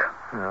 o'clock.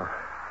 No.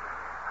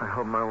 I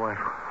hope my wife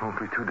won't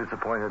be too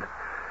disappointed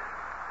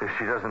if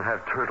she doesn't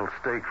have turtle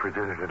steak for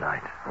dinner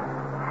tonight.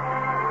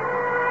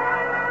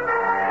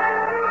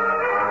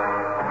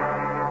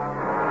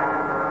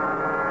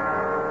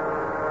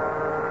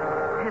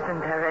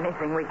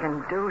 anything we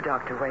can do,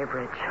 Dr.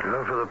 Weybridge?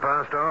 Well, for the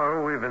past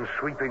hour, we've been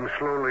sweeping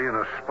slowly in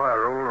a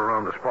spiral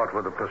around the spot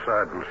where the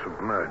Poseidon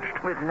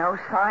submerged. With no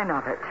sign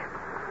of it.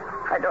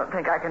 I don't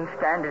think I can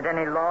stand it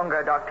any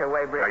longer, Dr.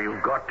 Weybridge. Now,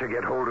 you've got to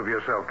get hold of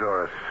yourself,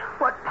 Doris.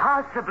 What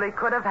possibly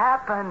could have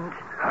happened?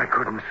 I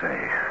couldn't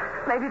say.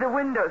 Maybe the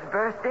windows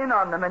burst in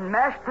on them and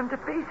mashed them to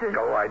pieces.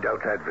 Oh, I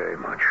doubt that very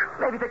much.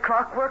 Maybe the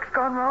clockwork's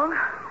gone wrong.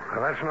 Well,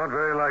 that's not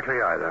very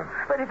likely either.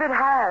 But if it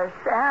has,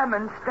 Sam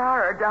and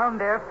Star are down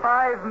there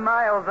 5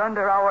 miles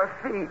under our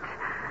feet.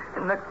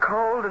 In the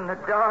cold and the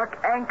dark,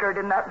 anchored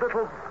in that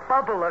little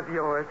bubble of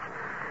yours.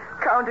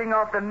 Counting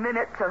off the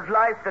minutes of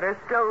life that are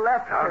still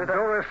left Now, to them.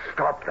 Doris,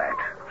 stop that.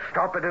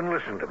 Stop it and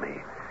listen to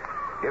me.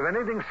 If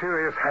anything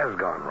serious has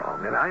gone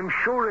wrong, and I'm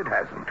sure it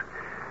hasn't,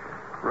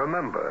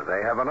 remember,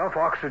 they have enough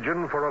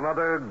oxygen for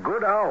another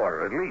good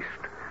hour at least.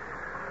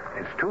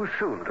 It's too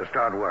soon to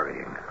start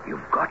worrying.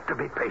 You've got to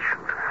be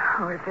patient.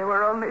 Oh, if there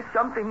were only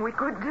something we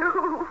could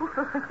do.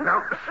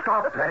 Now,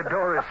 stop that,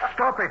 Doris.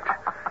 Stop it.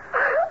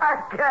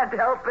 I can't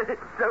help it.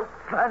 It's so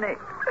funny.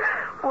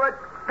 What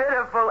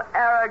pitiful,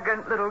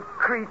 arrogant little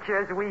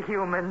creatures we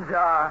humans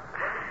are.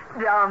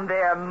 Down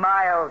there,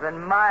 miles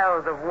and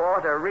miles of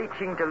water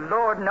reaching to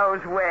Lord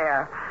knows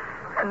where.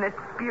 And this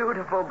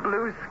beautiful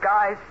blue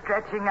sky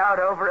stretching out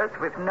over us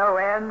with no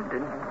end.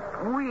 And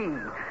we,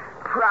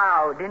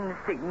 proud,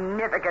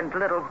 insignificant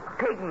little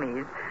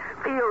pygmies,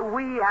 feel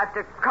we have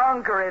to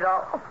conquer it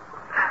all.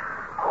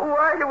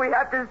 Why do we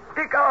have to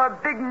stick our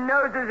big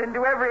noses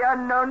into every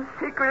unknown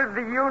secret of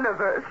the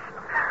universe?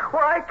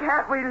 Why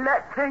can't we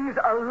let things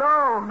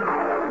alone?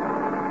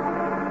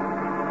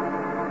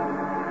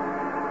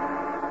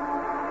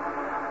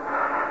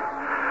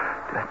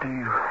 Do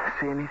you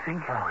see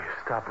anything? Oh, you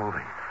stop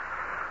moving.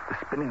 The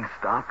spinning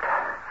stopped.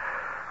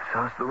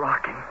 So is the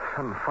rocking.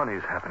 Something funny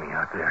is happening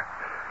out there.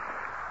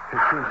 It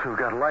seems to have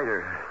got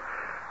lighter,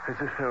 as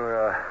if there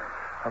were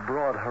a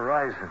broad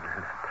horizon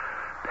and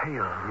a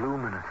pale,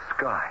 luminous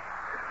sky.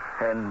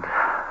 And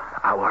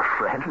our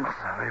friends?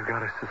 They've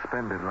got us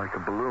suspended like a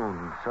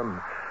balloon,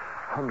 some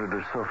 100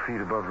 or so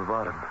feet above the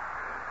bottom.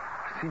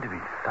 There seem to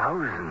be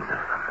thousands of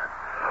them.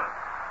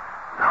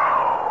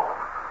 No.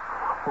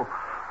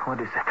 What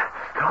is it?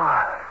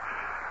 Star.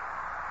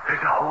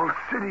 There's a whole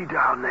city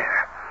down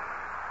there.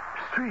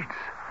 Streets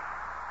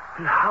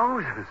and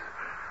houses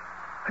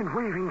and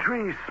waving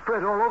trees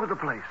spread all over the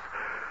place.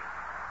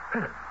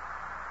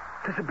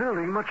 There's a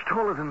building much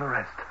taller than the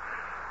rest.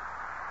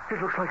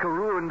 It looks like a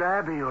ruined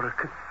abbey or a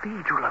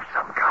cathedral of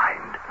some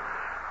kind.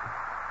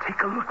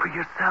 Take a look for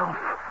yourself.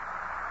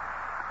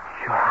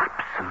 You're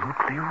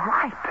absolutely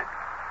right.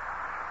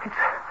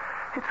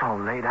 It's all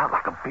laid out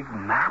like a big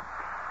map.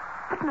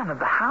 But none of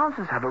the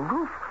houses have a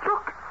roof.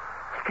 Look,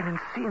 you can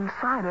see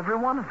inside every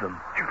one of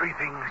them.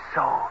 Everything's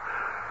so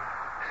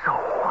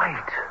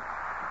white.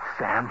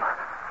 Sam,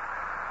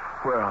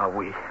 where are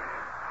we?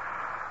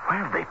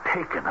 Where have they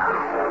taken us?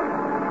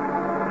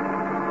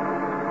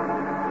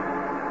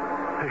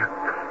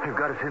 They've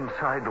got us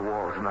inside the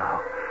walls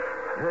now.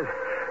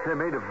 They're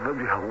made of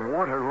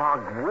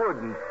waterlogged wood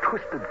and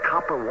twisted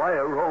copper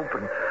wire rope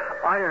and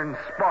iron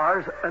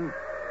spars and...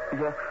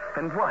 Yeah,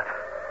 and what?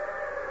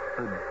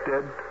 The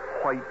dead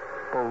white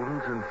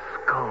bones and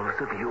skulls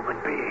of human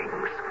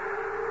beings.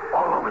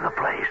 All over the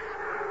place.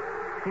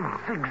 In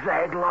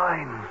zigzag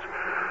lines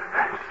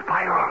and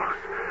spirals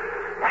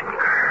and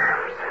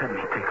curves. Let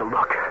me take a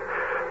look.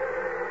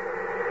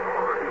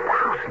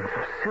 Thousands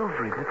of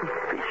silvery little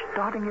fish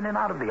darting in and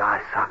out of the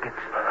eye sockets.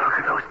 Look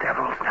at those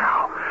devils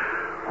now.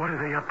 What are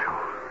they up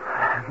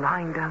to?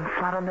 Lying down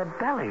flat on their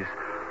bellies,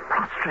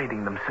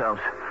 prostrating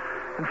themselves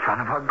in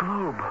front of our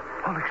globe.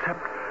 All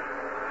except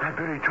that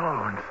very tall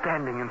one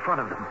standing in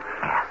front of them.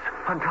 Yes.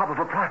 On top of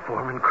a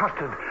platform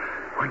encrusted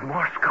with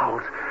more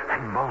skulls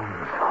and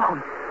bones.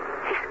 Oh,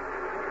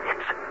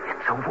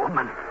 it's a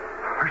woman.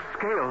 Her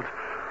scales,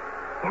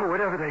 or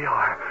whatever they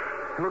are,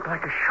 look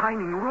like a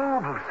shining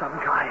robe of some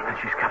kind. And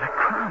she's got a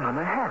crown on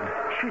her head.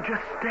 She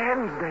just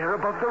stands there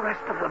above the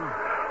rest of them,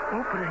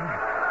 opening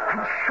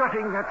and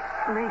shutting that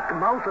snake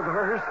mouth of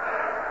hers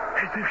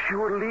as if she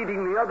were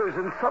leading the others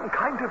in some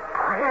kind of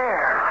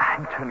prayer.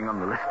 I'm turning on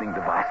the listening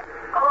device.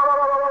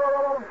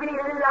 Oh,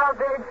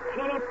 beloved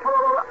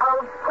people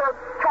of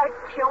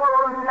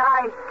perpetual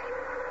night,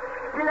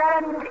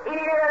 lend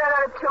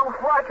ear to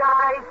what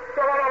I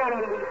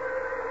say.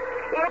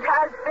 It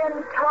has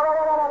been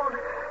told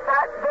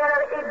that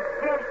there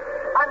exists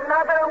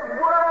another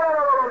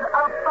world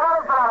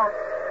above us,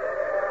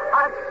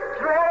 a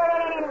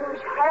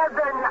strange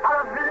heaven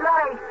of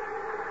light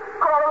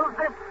called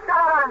the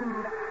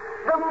sun,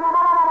 the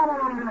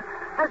moon,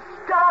 the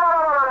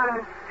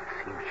stars.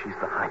 Seems she's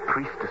the high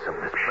priestess of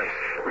this place.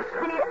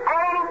 The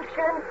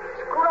ancient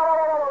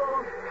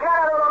scrolls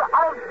tell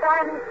of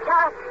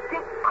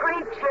fantastic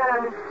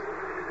creatures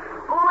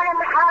who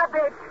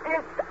inhabit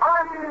this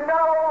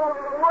unknown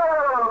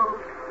world.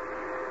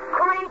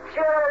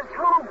 Creatures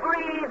who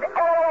breathe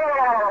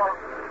air,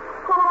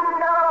 who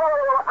know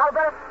of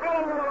a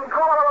thing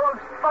called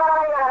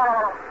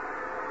fire,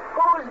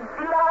 whose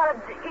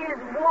blood is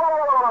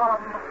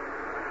warm,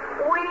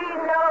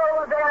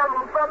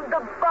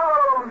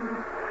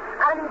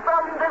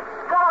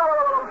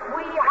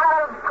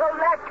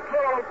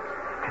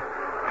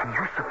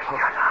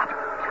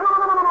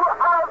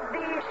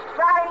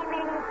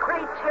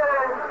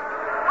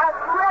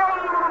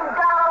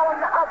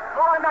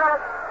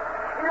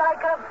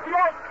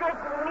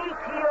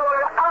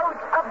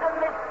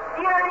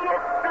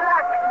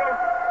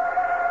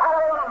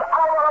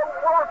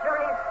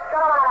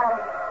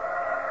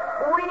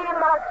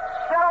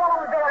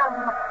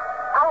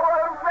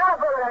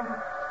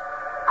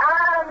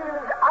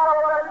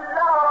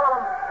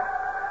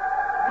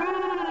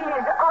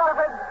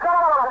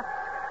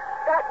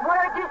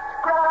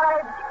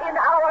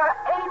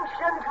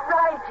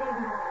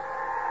 greetings.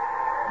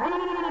 These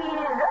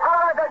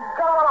are the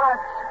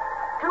gods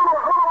to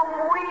whom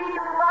we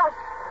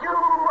must do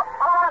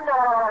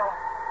honor.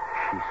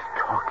 She's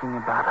talking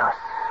about us,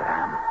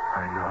 Sam.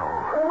 I know.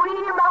 We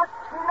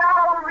must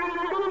now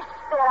release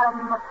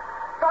them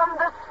from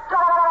the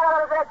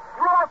star that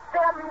brought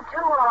them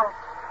to us,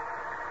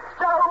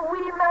 so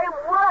we may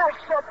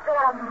worship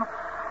them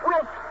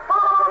with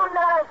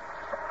fullness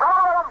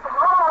of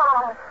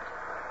heart.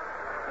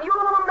 You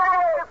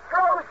may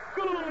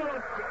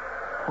proceed.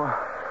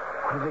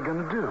 What are they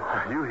going to do?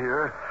 You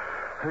hear?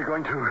 They're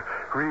going to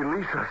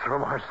release us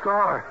from our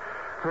star.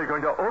 They're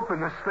going to open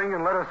this thing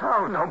and let us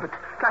out. No, but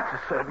that's a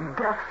certain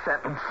death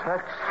sentence.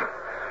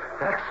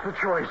 That's the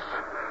choice.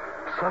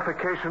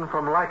 Suffocation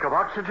from lack of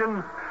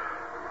oxygen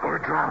or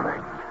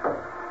drowning.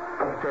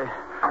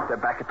 They're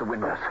back at the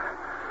windows.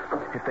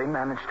 If they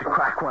manage to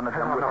crack one of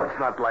them... No, it's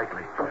not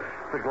likely.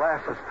 The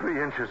glass is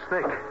 3 inches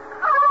thick.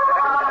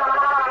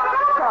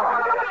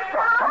 Stop.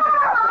 Something's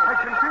happening. I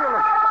can feel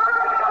it.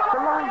 The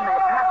line may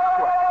have passed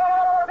to us.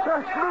 So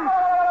it's loose.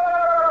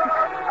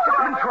 It's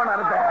been torn out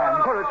of the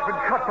hand. Or it's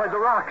been cut by the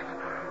rocks.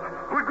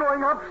 We're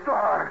going up,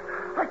 Star.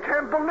 I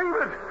can't believe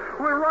it.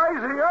 We're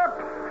rising up.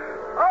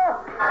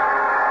 Up!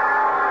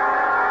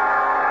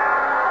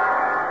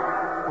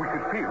 We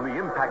could feel the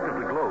impact of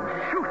the globe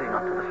shooting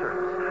up to the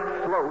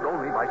surface, slowed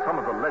only by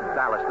some of the lead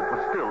ballast that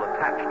was still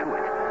attached to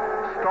it.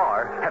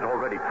 Star had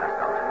already passed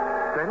out.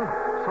 Then,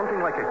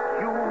 something like a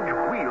huge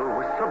wheel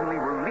was suddenly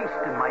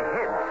released in my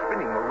head,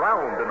 spinning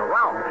around and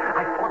around.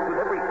 I fought with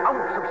every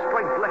ounce of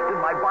strength left in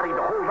my body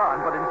to hold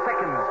on, but in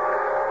seconds,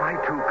 I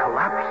too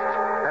collapsed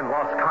and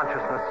lost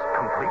consciousness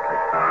completely.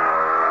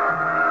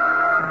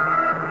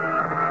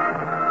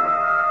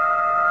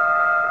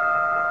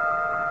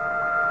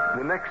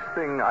 The next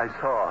thing I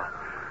saw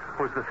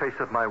was the face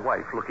of my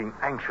wife looking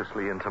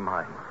anxiously into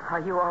mine. Are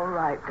you all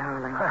right,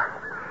 darling?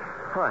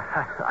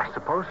 I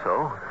suppose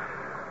so.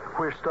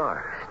 Where's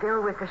Star?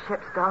 Still with the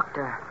ship's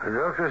doctor. The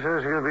doctor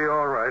says he'll be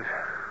all right.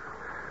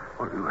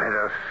 Well, you had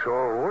us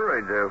all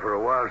worried there for a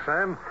while,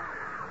 Sam.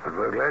 But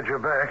we're glad you're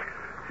back.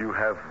 You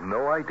have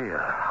no idea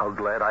how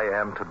glad I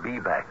am to be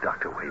back,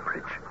 Dr.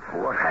 Weybridge.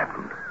 What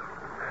happened?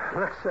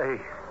 Let's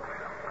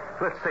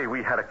say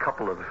we had a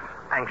couple of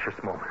anxious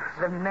moments.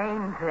 The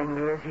main thing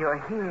is you're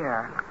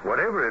here.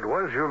 Whatever it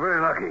was, you're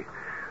very lucky.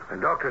 The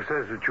doctor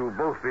says that you'll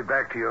both be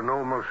back to your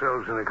normal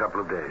selves in a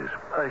couple of days.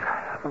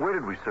 Where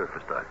did we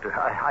surface, Doctor?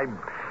 I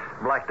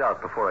blacked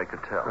out before I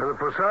could tell. The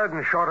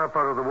Poseidon shot up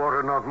out of the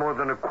water not more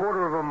than a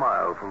quarter of a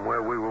mile from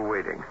where we were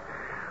waiting.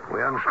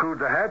 We unscrewed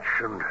the hatch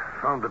and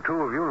found the two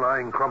of you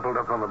lying crumpled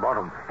up on the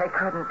bottom. They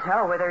couldn't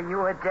tell whether you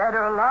were dead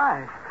or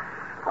alive.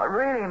 What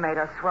really made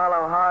us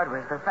swallow hard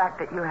was the fact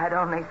that you had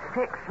only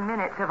 6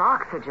 minutes of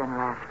oxygen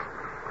left.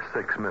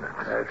 6 minutes.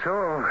 That's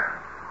all.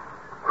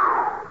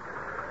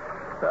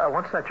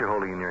 What's that you're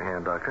holding in your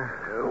hand, Doctor?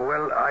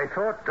 Well, I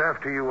thought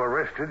after you were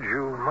rested,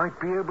 you might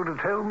be able to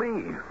tell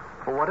me.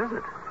 Well, what is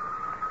it?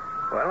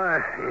 Well,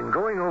 in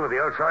going over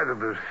the outside of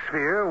the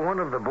sphere, one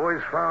of the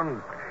boys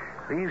found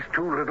these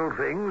two little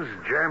things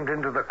jammed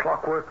into the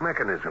clockwork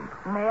mechanism.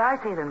 May I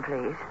see them,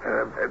 please?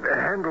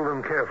 Handle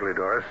them carefully,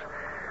 Doris.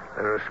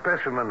 They're a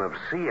specimen of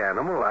sea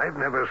animal I've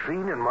never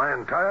seen in my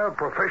entire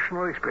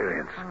professional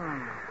experience.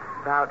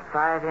 About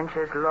 5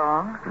 inches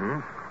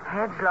long.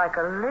 Head's like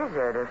a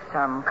lizard of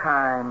some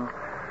kind.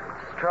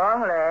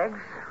 Strong legs,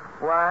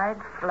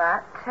 wide,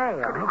 flat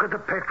tail. But look at the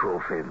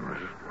pectoral fins,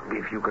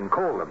 if you can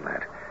call them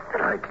that.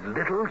 They're like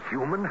little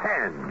human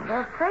hands.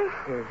 Their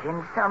faces,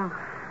 in some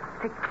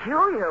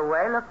peculiar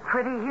way, look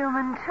pretty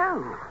human,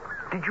 too.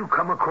 Did you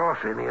come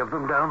across any of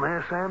them down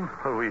there, Sam?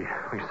 Well, we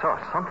saw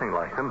something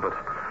like them, but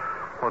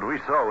what we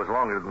saw was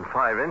longer than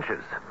 5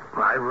 inches.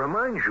 I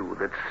remind you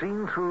that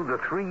seen through the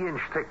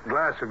 3-inch thick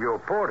glass of your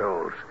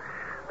portholes,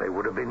 they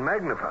would have been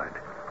magnified.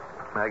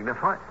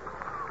 Magnified?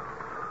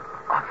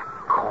 Of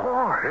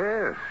course.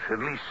 Yes, at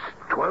least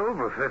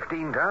 12 or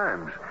 15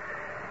 times.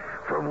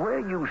 From where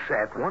you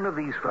sat, one of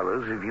these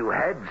fellows, if you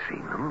had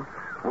seen them,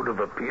 would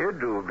have appeared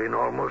to have been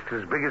almost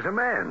as big as a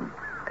man.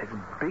 As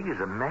big as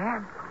a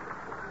man?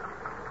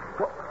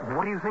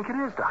 What do you think it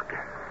is, Doctor?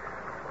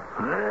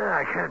 Well,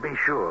 I can't be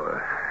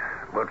sure.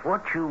 But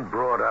what you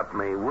brought up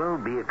may well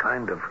be a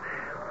kind of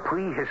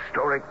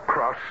prehistoric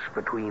cross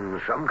between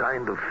some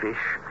kind of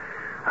fish,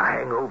 a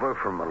hangover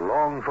from a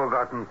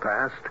long-forgotten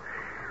past,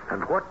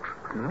 and what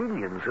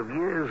millions of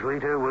years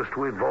later was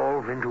to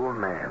evolve into a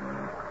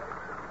man.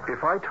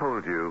 If I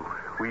told you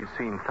we'd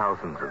seen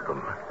thousands of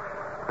them,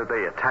 that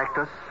they attacked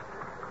us,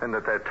 and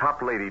that their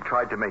top lady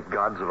tried to make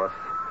gods of us,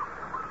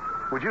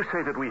 would you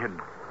say that we had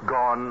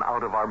gone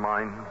out of our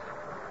minds?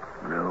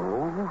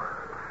 No,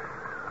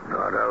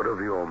 not out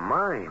of your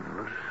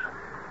minds,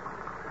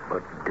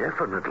 but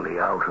definitely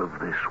out of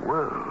this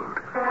world.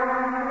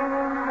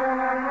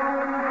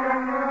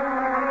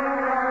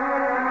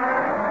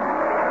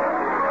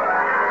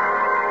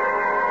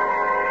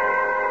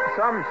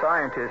 Some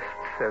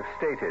scientists have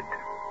stated,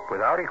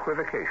 without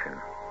equivocation,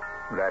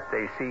 that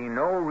they see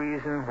no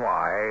reason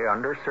why,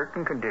 under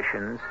certain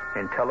conditions,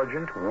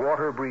 intelligent,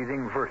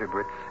 water-breathing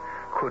vertebrates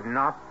could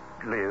not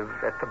live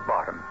at the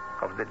bottom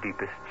of the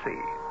deepest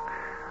sea.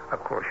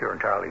 Of course, you're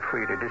entirely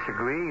free to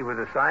disagree with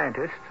the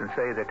scientists and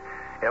say that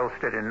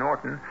Elstead and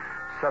Norton,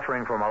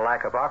 suffering from a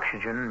lack of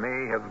oxygen,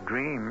 may have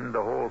dreamed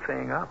the whole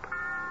thing up.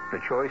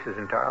 The choice is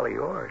entirely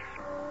yours.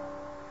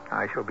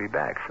 I shall be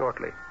back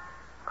shortly.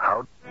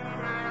 How?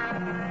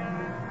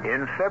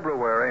 In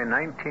February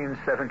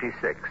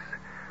 1976,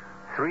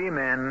 3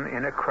 men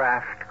in a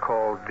craft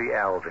called the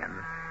Alvin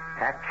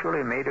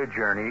actually made a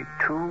journey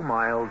 2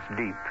 miles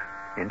deep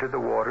into the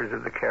waters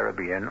of the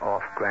Caribbean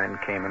off Grand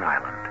Cayman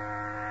Island.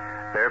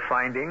 Their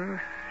findings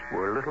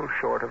were little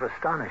short of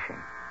astonishing.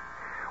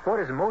 What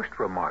is most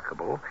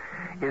remarkable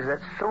is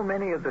that so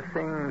many of the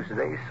things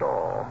they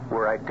saw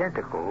were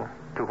identical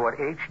to what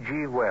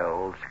H.G.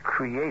 Wells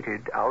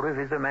created out of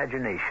his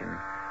imagination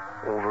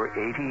over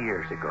 80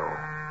 years ago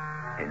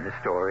in the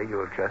story you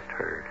have just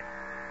heard.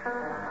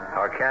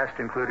 Our cast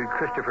included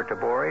Christopher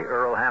Tabori,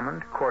 Earl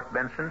Hammond, Court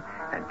Benson,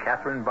 and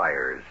Catherine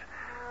Byers.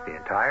 The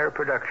entire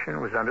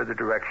production was under the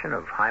direction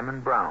of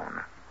Hyman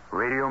Brown.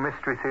 Radio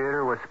Mystery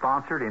Theater was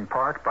sponsored in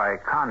part by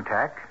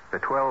Contact, the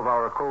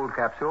 12-hour cold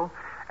capsule,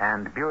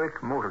 and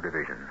Buick Motor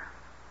Division.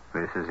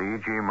 This is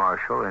E.G.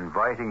 Marshall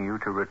inviting you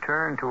to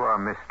return to our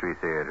Mystery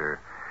Theater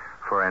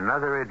for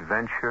another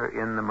adventure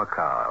in the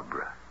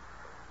macabre.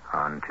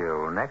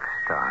 Until next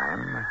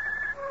time,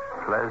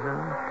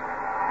 pleasant